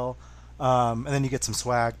as well, and then you get some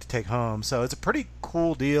swag to take home. So it's a pretty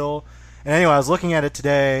cool deal. And anyway, I was looking at it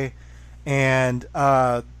today, and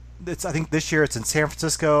I think this year it's in San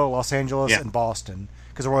Francisco, Los Angeles, and Boston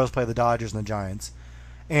because the Royals play the Dodgers and the Giants.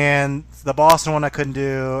 And the Boston one I couldn't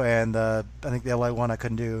do, and I think the LA one I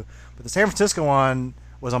couldn't do, but the San Francisco one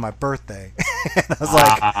was on my birthday. And I was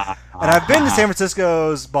like, and I've been to San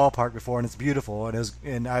Francisco's ballpark before, and it's beautiful,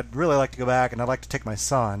 and I'd really like to go back, and I'd like to take my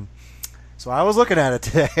son. So I was looking at it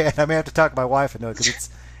today, and I may have to talk to my wife into it because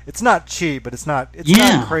it's not cheap, but it's not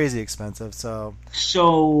crazy expensive. So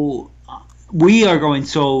we are going.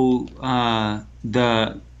 So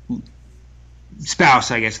the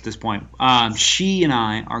spouse, I guess at this point, she and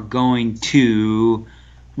I are going to.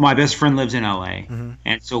 My best friend lives in LA,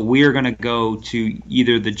 and so we are going to go to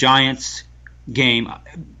either the Giants game.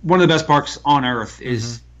 One of the best parks on earth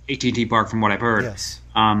is AT&T Park, from what I've heard. Yes.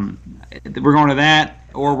 We're going to that,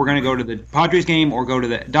 or we're going to go to the Padres game, or go to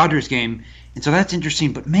the Dodgers game, and so that's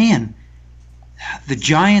interesting. But man, the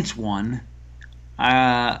Giants one,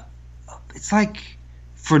 it's like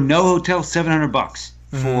for no hotel, $700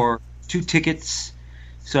 for 2 tickets.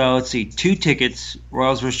 So let's see, 2 tickets,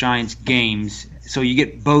 Royals vs. Giants games. So you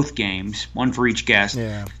get both games, one for each guest.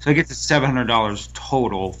 Yeah. So it gets to $700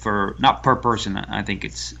 total for, not per person. I think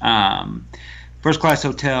it's first class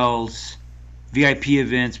hotels, VIP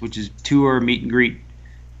events, which is tour, meet and greet,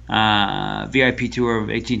 VIP tour of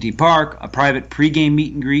AT&T Park, a private pregame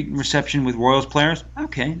meet and greet and reception with Royals players.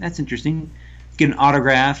 Okay, that's interesting. Get an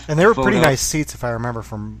autograph. And they were photo. pretty nice seats, if I remember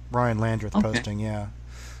from Ryan Landreth posting. Yeah.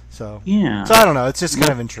 So yeah. So I don't know. It's just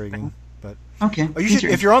kind of intriguing. But okay. you should,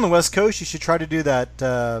 if you're on the West Coast, you should try to do that.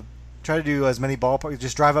 Try to do as many ballparks.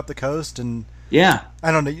 Just drive up the coast and. Yeah.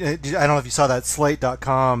 I don't know if you saw that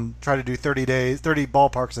Slate.com try to do 30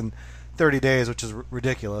 ballparks in 30 days, which is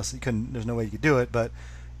ridiculous. There's no way you could do it, but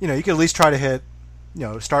you could at least try to hit,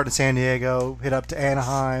 start in San Diego, hit up to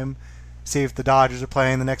Anaheim, see if the Dodgers are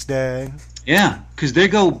playing the next day. Yeah, because they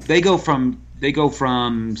go from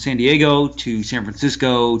San Diego to San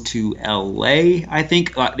Francisco to L.A. I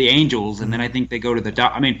think the Angels, and then I think they go to the.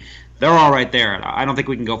 I mean, they're all right there. I don't think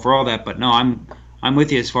we can go for all that, but no, I'm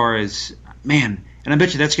with you as far as man, and I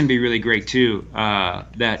bet you that's going to be really great too.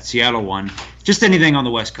 That Seattle one, just anything on the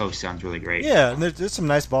West Coast sounds really great. Yeah, and there's some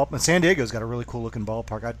nice ballpark. San Diego's got a really cool looking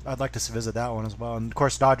ballpark. I'd like to visit that one as well. And of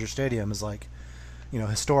course, Dodger Stadium is like,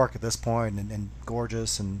 historic at this point and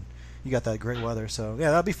gorgeous and. You got that great weather, so yeah,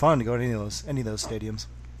 that'd be fun to go to any of those stadiums.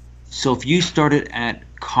 So if you started at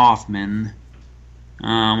Kauffman,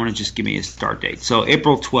 I want to just give me a start date. So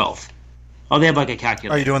April 12th. Oh, they have like a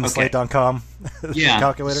calculator. Are you doing the Slate.com? Yeah.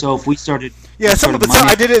 Calculator? So if we started,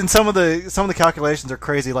 I did it, and some of the calculations are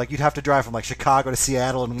crazy. Like you'd have to drive from like Chicago to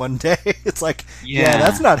Seattle in one day. It's like, yeah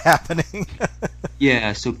that's not happening.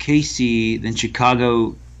 Yeah. So KC, then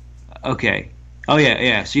Chicago. Okay. Oh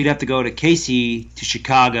yeah. So you'd have to go to KC to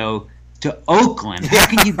Chicago to Oakland. How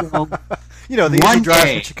can you go? The easy drive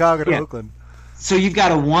from Chicago to Oakland. So you've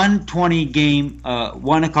got a 1:20 game,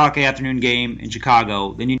 1 o'clock afternoon game in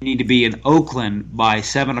Chicago. Then you need to be in Oakland by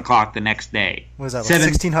 7 o'clock the next day. What is that? Like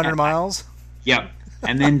 1,600 miles? Yep.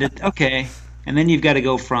 And then and then you've got to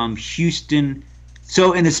go from Houston.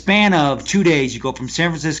 So in the span of 2 days, you go from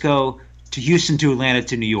San Francisco to Houston to Atlanta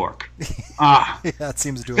to New York. Yeah, that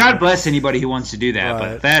seems doable. God bless anybody who wants to do that, right.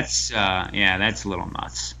 But that's that's a little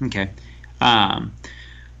nuts. Okay. All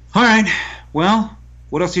right. Well,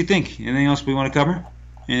 what else do you think? Anything else we want to cover?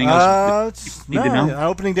 Anything else need to know?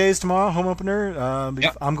 Opening day is tomorrow, home opener.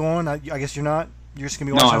 Yep. I'm going. I guess you're not. You're just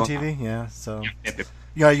gonna be watching on TV. Not. Yeah. So.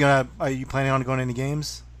 Yep. Are you planning on going to any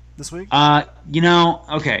games this week?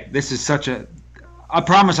 Okay. This is such a. I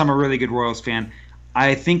promise I'm a really good Royals fan.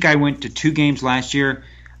 I think I went to 2 games last year.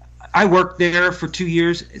 I worked there for 2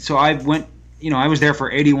 years, so I went. I was there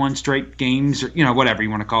for 81 straight games, or whatever you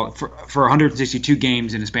want to call it, for 162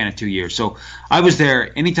 games in a span of 2 years. So I was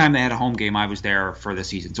there anytime they had a home game. I was there for the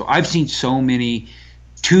season. So I've seen so many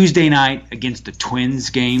Tuesday night against the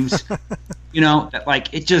Twins games.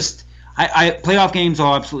 Like it just. I playoff games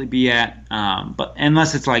I'll absolutely be at, but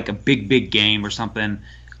unless it's like a big game or something.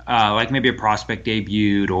 Like maybe a prospect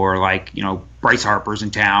debuted, or like Bryce Harper's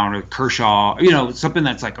in town, or Kershaw, something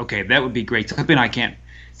that's like, okay, that would be great. Something I can't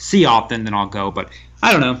see often, then I'll go. But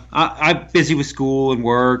I don't know. I'm busy with school and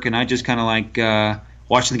work, and I just kind of like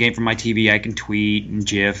watching the game from my TV. I can tweet and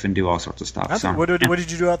GIF and do all sorts of stuff. What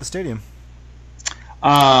did you do at the stadium?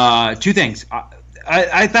 2 things.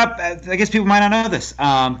 I guess people might not know this.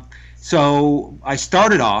 So I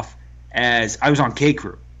started off as I was on K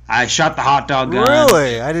Crew. I shot the hot dog gun.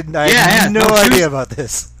 Really? I had no idea about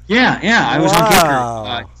this. Yeah. I was on K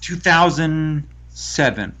Crew.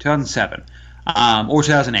 2007, or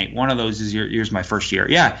 2008. One of those years my first year.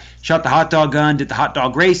 Yeah, shot the hot dog gun, did the hot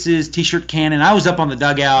dog races, T-shirt cannon. I was up on the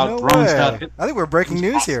dugout throwing stuff. I think we're breaking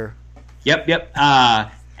news here. Yep.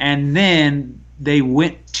 And then they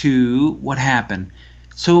went to what happened.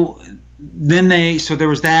 So there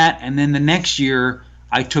was that, and then the next year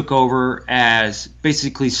I took over as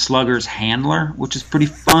basically Slugger's handler, which is pretty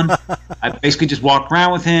fun. I basically just walked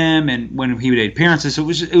around with him, and when he would make appearances, it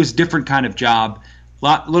was a different kind of job,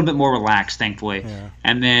 a little bit more relaxed, thankfully. Yeah.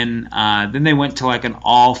 And then they went to like an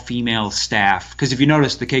all-female staff, because if you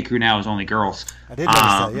notice, the K Crew now is only girls. I did notice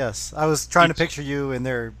that. Yes, I was trying to picture you in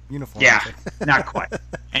their uniform. Yeah, not quite.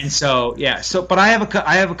 And so but I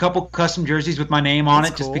have a couple custom jerseys with my name on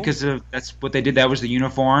it, just because that's what they did. That was the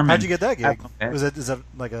uniform. How'd you get that gig? Is it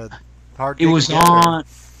like a hard? It was on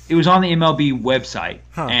the MLB website,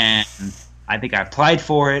 and I think I applied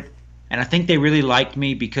for it, and I think they really liked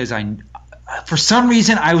me because for some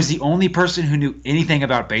reason, I was the only person who knew anything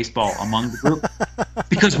about baseball among the group.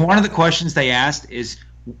 Because one of the questions they asked is,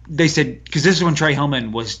 they said, because this is when Trey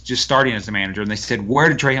Hillman was just starting as a manager, and they said, where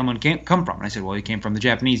did Trey Hillman come from? And I said, well, he came from the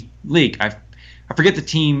Japanese league. I forget the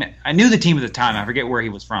team. I knew the team at the time. I forget where he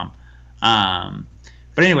was from.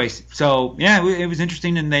 But anyways, so yeah, it was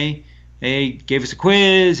interesting, and they gave us a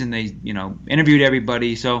quiz, and they interviewed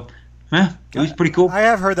everybody. So yeah, it was pretty cool. I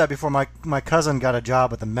have heard that before. My cousin got a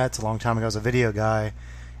job at the Mets a long time ago as a video guy,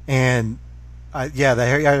 and I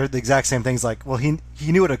heard the exact same things. Like, well, he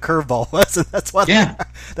knew what a curveball was, and that's why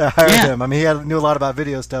they hired him. I mean, he knew a lot about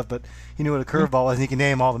video stuff, but he knew what a curveball was, and he can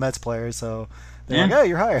name all the Mets players. So they're like, "Oh,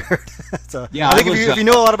 you're hired." So I think if you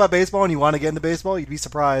know a lot about baseball and you want to get into baseball, you'd be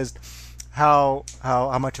surprised how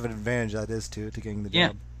much of an advantage that is to getting the job.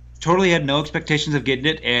 Yeah. Totally had no expectations of getting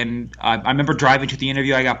it, and I remember driving to the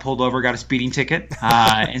interview. I got pulled over, got a speeding ticket,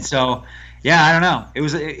 and so yeah, I don't know.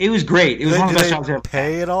 It was great. It was one of the best jobs ever.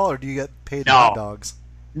 Pay at all, or do you get paid to hot dogs?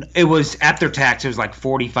 It was after tax. It was like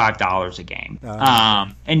 $45 a game,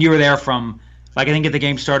 and you were there from I think if the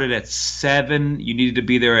game started at 7, you needed to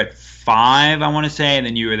be there at 5. I want to say, and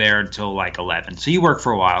then you were there until like 11. So you worked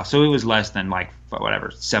for a while. So it was less than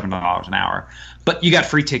 $7 an hour. But you got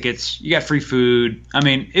free tickets, you got free food. I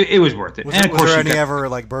mean, it was worth it. Was there any ever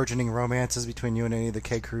burgeoning romances between you and any of the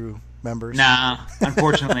K Crew members? No,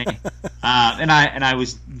 unfortunately. And I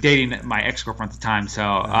was dating my ex-girlfriend at the time,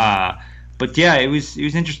 so but yeah, it was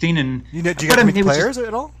interesting. And did you get to meet players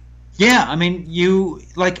at all? Yeah, I mean, you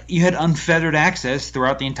had unfettered access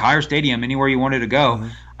throughout the entire stadium, anywhere you wanted to go. Mm-hmm.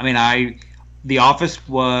 I mean, the office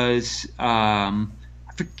was I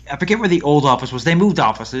forget where the old office was. They moved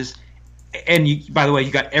offices. And by the way,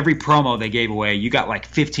 you got every promo they gave away. You got like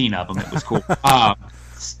 15 of them. It was cool.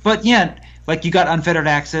 But yeah, you got unfettered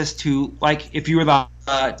access to if you were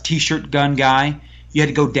the T-shirt gun guy, you had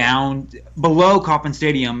to go down below Kauffman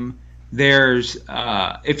Stadium. There's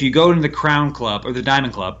if you go to the Crown Club or the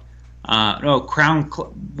Diamond Club, Crown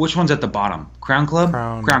Club. Which one's at the bottom? Crown Club.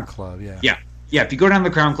 Crown Club. Yeah. Yeah. If you go down to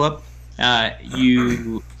the Crown Club,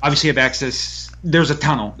 you obviously have access. There's a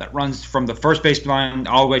tunnel that runs from the first base line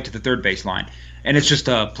all the way to the third base line, and it's just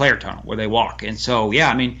a player tunnel where they walk. And so, yeah,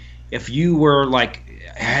 I mean, if you were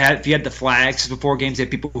if you had the flags before games, they had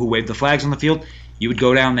people who waved the flags on the field, you would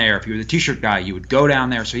go down there. If you were the T-shirt guy, you would go down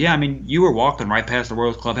there. So, yeah, I mean, you were walking right past the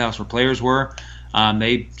Royals clubhouse where players were.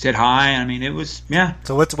 They said hi. I mean, it was, yeah.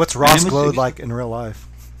 So what's Ross Glode like in real life?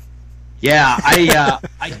 Yeah,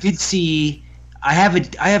 I did see. I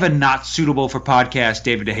have a not suitable for podcast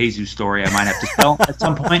David DeJesus story I might have to tell at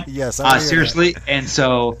some point. Yes, seriously. And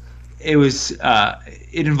so it was.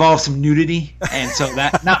 It involves some nudity, and so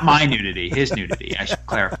that not my nudity, his nudity. I should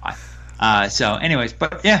clarify. So, anyways,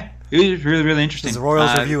 but yeah, it was really, really interesting. It's the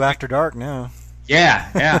Royals Review After Dark now.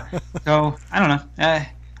 Yeah. So I don't know.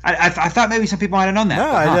 I thought maybe some people might have known that.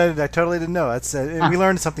 No, I totally didn't know. That's we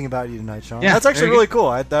learned something about you tonight, Sean. Yeah, that's actually really cool.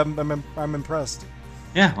 I'm impressed.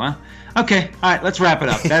 Yeah, well, okay, all right, let's wrap it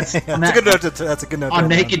up. That's a good note. That's a good note. On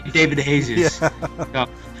Naked David DeJesus. Yeah. So,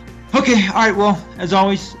 okay, all right. Well, as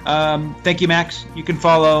always, thank you, Max. You can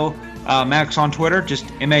follow Max on Twitter, just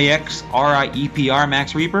MAXRIEPR,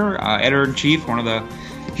 Max Reaper, editor-in-chief.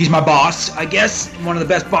 He's my boss, I guess, one of the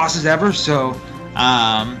best bosses ever. So,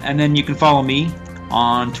 and then you can follow me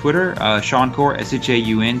on Twitter, Sean Core,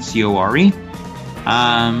 SHAUNCORE.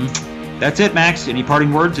 That's it, Max. Any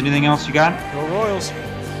parting words? Anything else you got? Go Royals.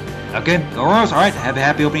 Okay, go Royals. All right. Have a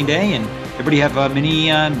happy opening day, and everybody have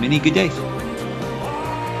many good days.